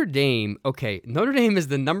 Notre Dame is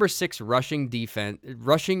the number 6 rushing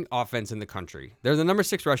offense in the country. They're the number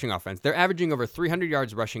 6 rushing offense. They're averaging over 300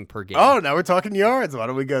 yards rushing per game. Oh, now we're talking yards. Why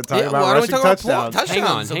don't we go talk about rushing touchdowns? Hang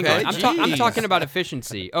on. Okay? I'm talking about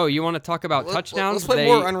efficiency. Oh, you want to talk about touchdowns? Let's play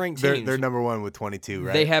more unranked teams. They're number 1 with 22,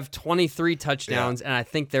 right? They have 23 touchdowns, and I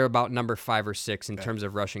think they're about number 5 or 6 in terms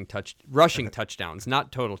of rushing touchdowns,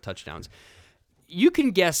 not total touchdowns. You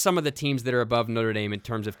can guess some of the teams that are above Notre Dame in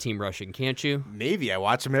terms of team rushing, can't you? Navy, I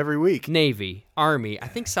watch them every week. Navy, Army, I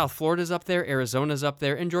think South Florida's up there, Arizona's up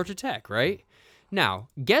there, and Georgia Tech, right? Now,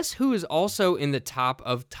 guess who is also in the top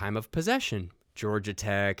of time of possession? Georgia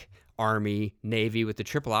Tech, Army, Navy with the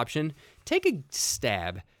triple option. Take a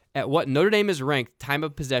stab at what Notre Dame is ranked time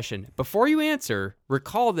of possession. Before you answer,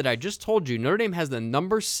 recall that I just told you Notre Dame has the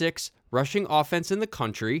number 6 rushing offense in the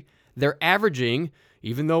country. They're averaging,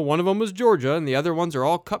 even though one of them was Georgia and the other ones are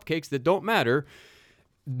all cupcakes that don't matter,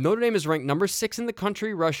 Notre Dame is ranked number 6 in the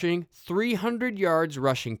country rushing, 300 yards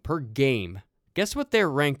rushing per game. Guess what they're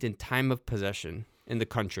ranked in time of possession in the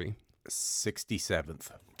country? 67th.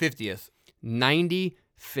 50th.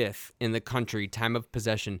 95th in the country, time of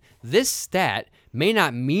possession. This stat may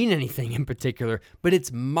not mean anything in particular, but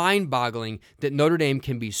it's mind-boggling that Notre Dame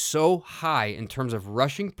can be so high in terms of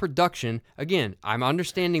rushing production. Again, I'm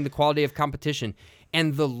understanding the quality of competition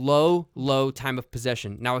and the low time of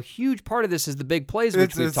possession. Now, a huge part of this is the big plays,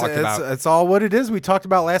 which we've talked about. It's all what it is. We talked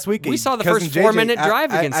about last week. We saw the first 4-minute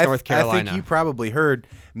drive against North Carolina. I think you probably heard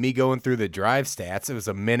me going through the drive stats. It was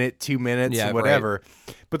a minute, 2 minutes, whatever.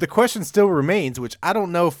 Right. But the question still remains, which I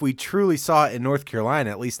don't know if we truly saw it in North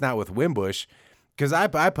Carolina, at least not with Wimbush, because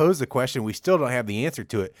I posed the question. We still don't have the answer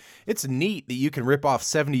to it. It's neat that you can rip off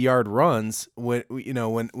 70-yard runs when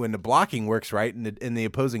the blocking works right and the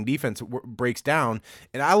opposing defense breaks down.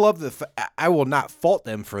 And I love I will not fault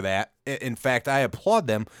them for that. In fact, I applaud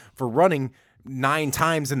them for running 9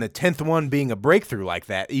 times and the 10th one being a breakthrough like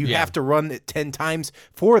that. You have to run it 10 times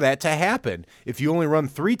for that to happen. If you only run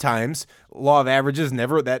 3 times, law of averages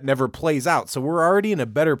never plays out. So we're already in a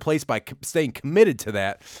better place by staying committed to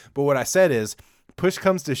that. But what I said is, push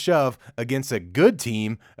comes to shove against a good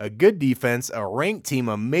team, a good defense, a ranked team,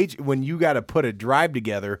 when you got to put a drive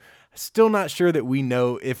together, Still not sure that we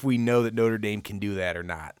know that Notre Dame can do that or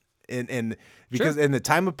not. And because Sure. and the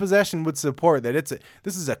time of possession would support that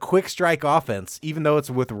this is a quick strike offense, even though it's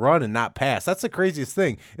with run and not pass. That's the craziest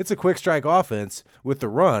thing. It's a quick strike offense with the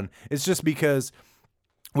run. It's just because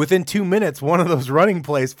within 2 minutes, one of those running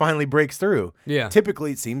plays finally breaks through. Yeah.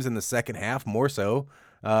 Typically, it seems in the second half more so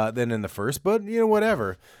than in the first, but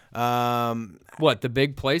whatever. What, the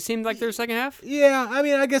big play seemed like their second half? Yeah, I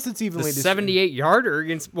mean, I guess it's The evenly 78-yarder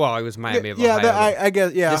against, well, it was Miami of Yeah, Ohio. I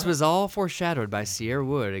guess, yeah. This was all foreshadowed by Sierra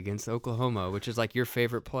Wood against Oklahoma, which is like your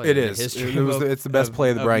favorite play It in is. the history It's the best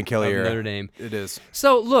play of the Brian Kelly era. Notre Dame. It is.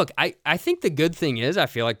 So, look, I think the good thing is I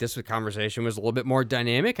feel like this conversation was a little bit more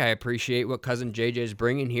dynamic. I appreciate what Cousin JJ is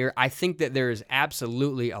bringing here. I think that there is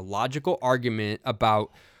absolutely a logical argument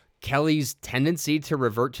about Kelly's tendency to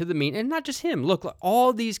revert to the mean, and not just him. Look,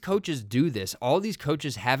 all these coaches do this. All these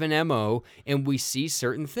coaches have an MO, and we see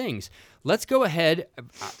certain things. Let's go ahead.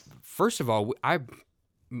 First of all, I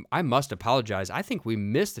must apologize. I think we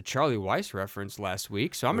missed the Charlie Weiss reference last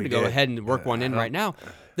week, so I'm going to go ahead and work one in right now.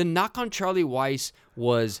 The knock on Charlie Weiss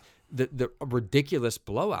was the ridiculous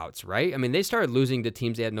blowouts, right? I mean, they started losing to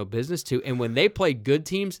teams they had no business to, and when they played good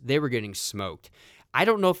teams, they were getting smoked. I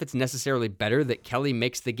don't know if it's necessarily better that Kelly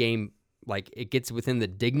makes the game like it gets within the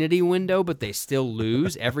dignity window, but they still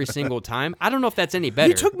lose every single time. I don't know if that's any better.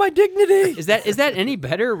 You took my dignity. Is that any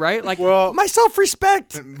better, right? Like, Well, My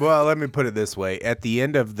self-respect. well, let me put it this way. At the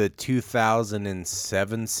end of the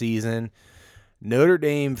 2007 season, Notre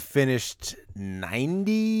Dame finished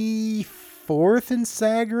 94th in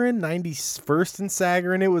Sagarin, 91st in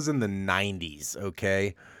Sagarin. It was in the 90s,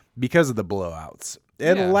 okay, because of the blowouts.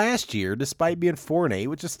 And Yeah. last year, despite being 4-8,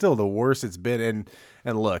 which is still the worst it's been,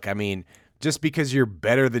 and look, I mean, just because you're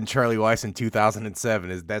better than Charlie Weiss in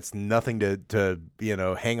 2007 that's nothing to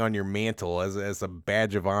hang on your mantle as a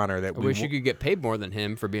badge of honor. That I wish you could get paid more than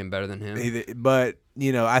him for being better than him. But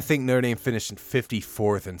I think Notre Dame finished in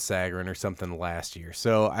 54th in Sagarin or something last year.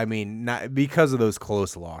 So I mean, not because of those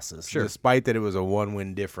close losses, Sure. despite that it was a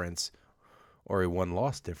 1-win difference. Or a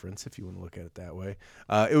 1-loss difference, if you want to look at it that way.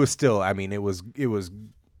 It was still, I mean, it was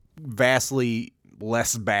vastly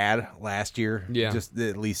less bad last year. Yeah. Just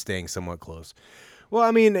at least staying somewhat close. Well,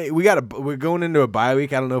 I mean, we're going into a bye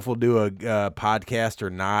week. I don't know if we'll do a podcast or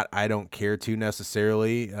not. I don't care to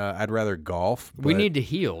necessarily. I'd rather golf. We but- need to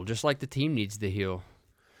heal, just like the team needs to heal.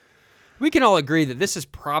 We can all agree that this is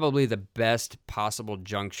probably the best possible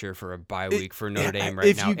juncture for a bye week for Notre Dame right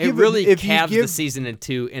if now. you It give really if you calves the give- season in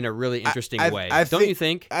two in a really interesting way. I Don't you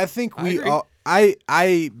think? I think I we agree. all.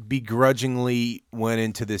 I begrudgingly went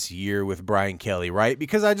into this year with Brian Kelly, right?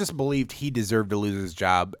 Because I just believed he deserved to lose his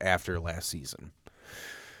job after last season.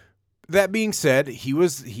 That being said, he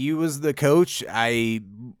was the coach. I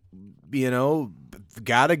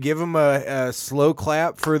gotta give him a slow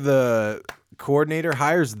clap for the coordinator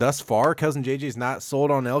hires thus far. Cousin JJ's not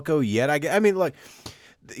sold on Elko yet. I mean, like,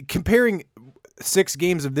 comparing 6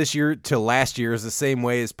 games of this year to last year is the same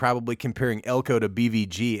way as probably comparing Elko to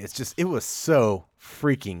BVG. It was so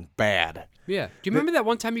freaking bad. Yeah. Do you remember that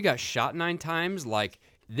one time you got shot 9 times? Like,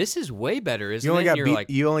 this is way better, isn't You only it? got You're like,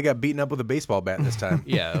 you only got beaten up with a baseball bat this time.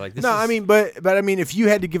 yeah, like this No, is, I mean, but I mean, if you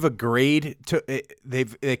had to give a grade to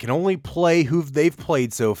they can only play who they've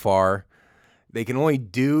played so far. They can only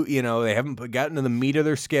do, they haven't gotten to the meat of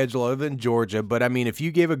their schedule other than Georgia. But I mean, if you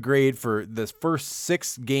gave a grade for the first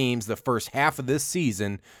 6 games, the first half of this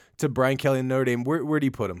season to Brian Kelly and Notre Dame, where do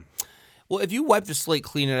you put them? Well, if you wipe the slate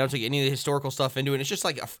clean and don't take any of the historical stuff into it, it's just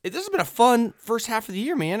like this has been a fun first half of the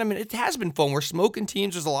year, man. I mean, it has been fun. We're smoking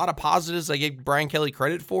teams. There's a lot of positives I gave Brian Kelly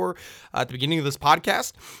credit for at the beginning of this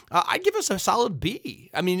podcast. I'd give us a solid B.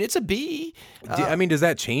 I mean, it's a B. I mean, does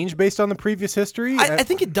that change based on the previous history? I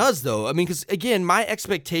think it does, though. I mean, because, again, my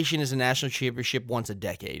expectation is a national championship once a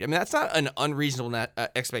decade. I mean, that's not an unreasonable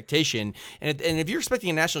expectation. And if you're expecting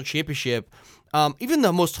a national championship, even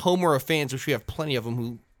the most homer of fans, which we have plenty of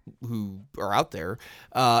them who are out there,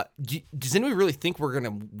 does anyone really think we're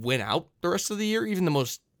going to win out the rest of the year? Even the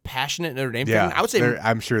most passionate Notre Dame fan? I would say.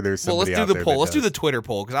 I'm sure there's Well, somebody let's do out the there poll. that Let's do does. the Twitter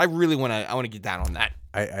poll because I really want to get down on that.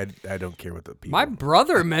 I don't care what the people. my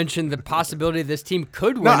brother mentioned the possibility this team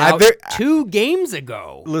could win No, out 2 games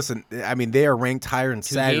ago. Listen, I mean, they are ranked higher in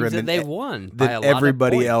 2 Sagarin games that than they've won by a than lot of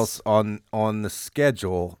everybody points. else on the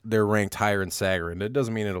schedule. They're ranked higher in Sagarin. It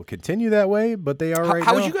doesn't mean it'll continue that way, but they are right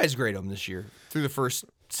How now. would you guys grade them this year through the first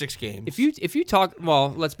 6 games. If you talk,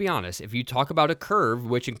 well, let's be honest. If you talk about a curve,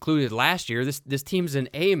 which included last year, this team's an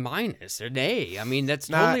A-, an A. I mean, that's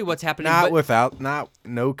totally what's happening.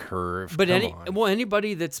 No curve. But Come on.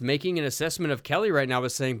 anybody that's making an assessment of Kelly right now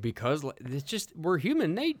is saying because it's just we're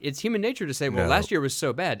human. It's human nature to say, well, No. last year was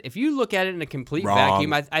so bad. If you look at it in a complete Wrong.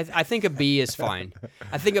 vacuum, I think a B is fine.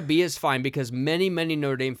 I think a B is fine because many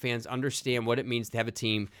Notre Dame fans understand what it means to have a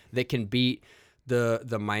team that can beat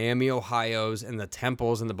the Miami Ohios and the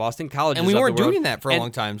Temples and the Boston Colleges, and we of the weren't world. doing that for a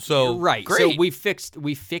long time. So right, great. so we fixed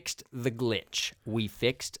the glitch.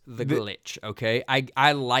 Glitch. Okay,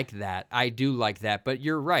 I like that. I do like that. But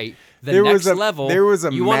you're right. There was a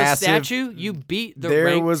You want a massive- statue? You beat the There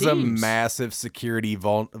ranked was a teams. massive security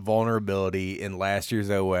vulnerability in last year's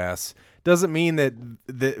OS. Doesn't mean that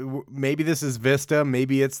maybe this is Vista,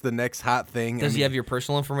 maybe it's the next hot thing. Does he have your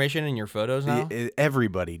personal information and your photos now?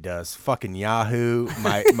 Everybody does. Fucking Yahoo,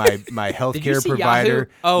 my Did you healthcare see provider. Yahoo?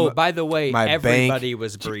 Oh, by the way, my everybody bank,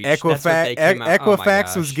 was breached. That's what they Equifax, came out- oh my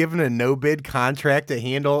Equifax was gosh. given a no bid contract to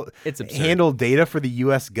handle It's absurd. data for the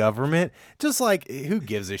U.S. government. Just like who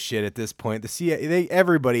gives a shit at this point? The CIA,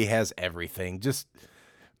 everybody has everything. Just.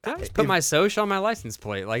 I just put my social on my license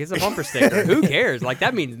plate. Like, it's a bumper sticker. Who cares? Like,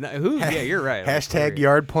 that means who? Yeah, you're right. Hashtag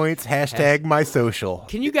yard points. Hashtag my social.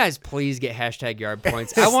 Can you guys please get hashtag yard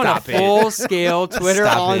points? I want Stop a it. full-scale Twitter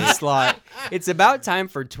Stop it. onslaught. It's about time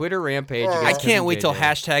for Twitter rampage. I against can't wait till JJ.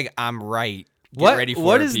 hashtag I'm right. Get ready for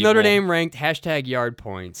What it, is people. Notre Dame ranked? Hashtag yard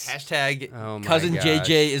points. Hashtag Oh my cousin gosh.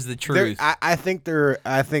 JJ is the truth. I think they're.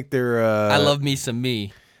 I love me some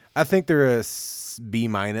me. I think they're a B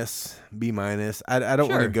minus. B minus. I don't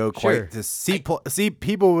want to Sure, go quite sure. to C plus. See,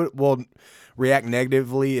 people will react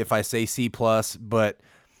negatively if I say C plus, but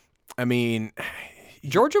I mean,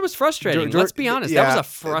 Georgia was frustrating. Georgia- Let's be honest. That yeah, was a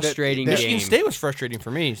frustrating that- game. Michigan State was frustrating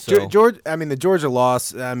for me. So Georgia. I mean, the Georgia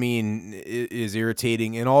loss. I mean, is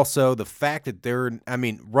irritating, and also the fact that they're. I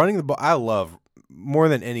mean, running the ball. I love more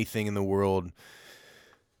than anything in the world.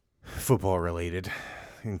 Football related,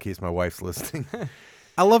 in case my wife's listening.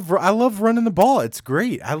 I love running the ball. It's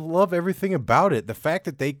great. I love everything about it. The fact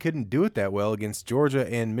that they couldn't do it that well against Georgia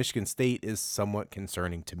and Michigan State is somewhat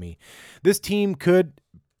concerning to me. This team could.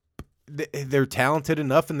 They're talented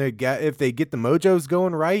enough, and if they get the mojos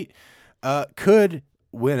going right, could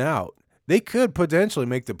win out. They could potentially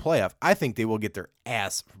make the playoff. I think they will get their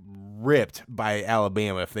ass ripped by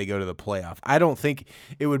Alabama if they go to the playoff. I don't think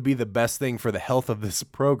it would be the best thing for the health of this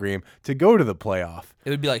program to go to the playoff. it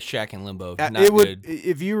would be like Shaq in limbo. Not It would, good.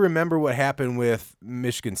 if you remember what happened with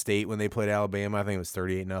Michigan State when they played Alabama. I think it was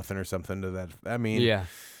 38-0 or something to that. I mean, Yeah.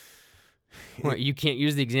 What, you can't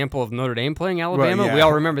use the example of Notre Dame playing Alabama? yeah. We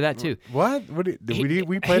all remember that too. What?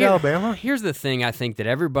 We played Here- Alabama? Here's the thing I think that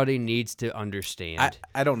everybody needs to understand.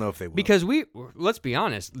 I don't know if they will. Because let's be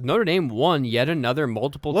honest, Notre Dame won yet another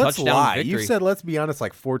multiple Let's touchdown lie. victory. You said let's be honest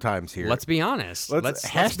like 4 times here. Let's be honest. Let's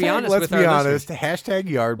hashtag, be honest let's with be our honest. listeners. Hashtag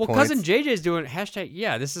yard Well, points. cousin JJ's doing hashtag.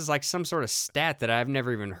 Yeah, this is like some sort of stat that I've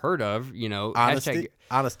never even heard of. You know, Honesty. hashtag.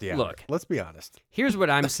 Honesty. Look. Let's be honest. Here's what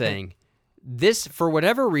I'm saying. This, for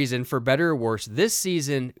whatever reason, for better or worse, this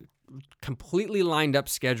season completely lined up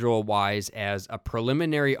schedule-wise as a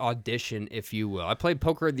preliminary audition, if you will. I played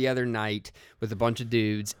poker the other night with a bunch of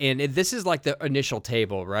dudes, and this is like the initial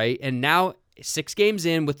table, right? And now, 6 games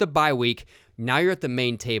in with the bye week, now you're at the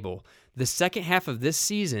main table. The second half of this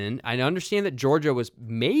season, I understand that Georgia was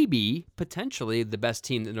maybe, potentially, the best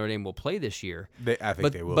team that Notre Dame will play this year. I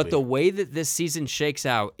think they will But be. the way that this season shakes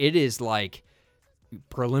out, it is like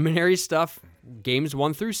preliminary stuff, games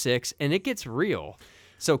 1 through 6, and it gets real.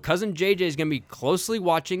 So cousin JJ is going to be closely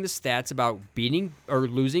watching the stats about beating or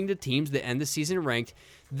losing to teams that end the season ranked.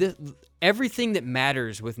 Everything that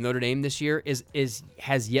matters with Notre Dame this year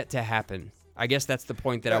has yet to happen. I guess that's the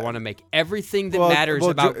point that I want to make. Everything that matters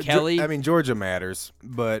about Kelly. I mean, Georgia matters,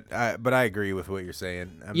 but I agree with what you're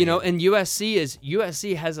saying. I You know, mean, and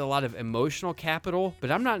USC has a lot of emotional capital,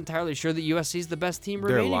 but I'm not entirely sure that USC is the best team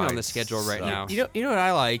Their remaining on the lines schedule right suck. now. You know what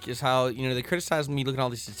I like is how they criticize me looking at all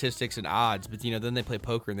these statistics and odds, but then they play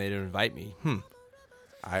poker and they don't invite me.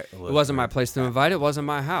 It wasn't my place to invite. It wasn't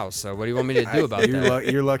my house. So what do you want me to do about that?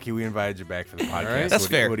 You're lucky we invited you back for the podcast. right. That's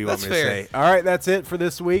What fair. What do you That's want me fair. to say? All right, that's it for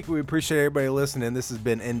this week. We appreciate everybody listening. This has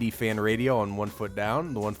been ND Fan Radio on One Foot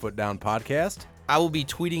Down, the One Foot Down podcast. I will be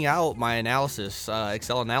tweeting out my analysis,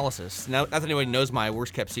 Excel analysis. Now, not that anybody knows my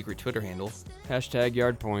worst kept secret Twitter handle. Hashtag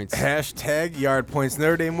yard points. Hashtag yard points.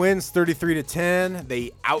 Notre Dame wins 33-10.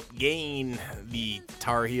 They outgain the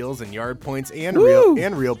Tar Heels in yard points and Woo!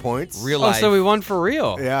 real points. Real Oh, life. so we won for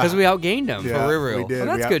real. Yeah. Because we outgained them. Yeah, real. we did.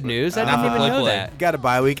 Well, that's We good news. I Not didn't for even know play. that. Got a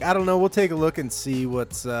bye week. I don't know. We'll take a look and see what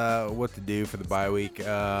to do for the bye week.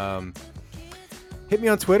 Hit me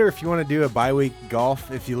on Twitter if you want to do a bye-week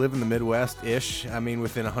golf. If you live in the Midwest-ish, I mean,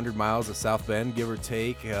 within 100 miles of South Bend, give or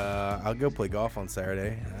take. I'll go play golf on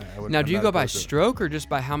Saturday. Now, do you go by stroke or just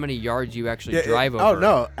by how many yards you actually drive over? Oh,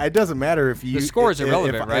 no. It doesn't matter if you... The score is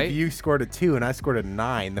irrelevant, right? If you scored a 2 and I scored a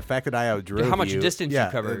 9, the fact that I outdrove you... How much distance you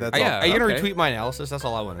covered. That's Are all. you going to retweet my analysis? That's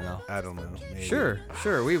all I want to know. I don't know. Maybe.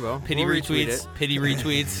 Sure, we will. Pity We'll retweet retweets. it. Pity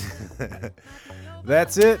retweets.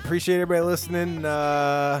 That's it. Appreciate everybody listening.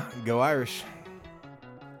 Go Irish.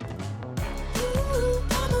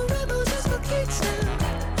 I'm a rebel just for kicks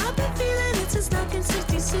now. I've been feeling it since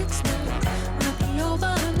 1966 now.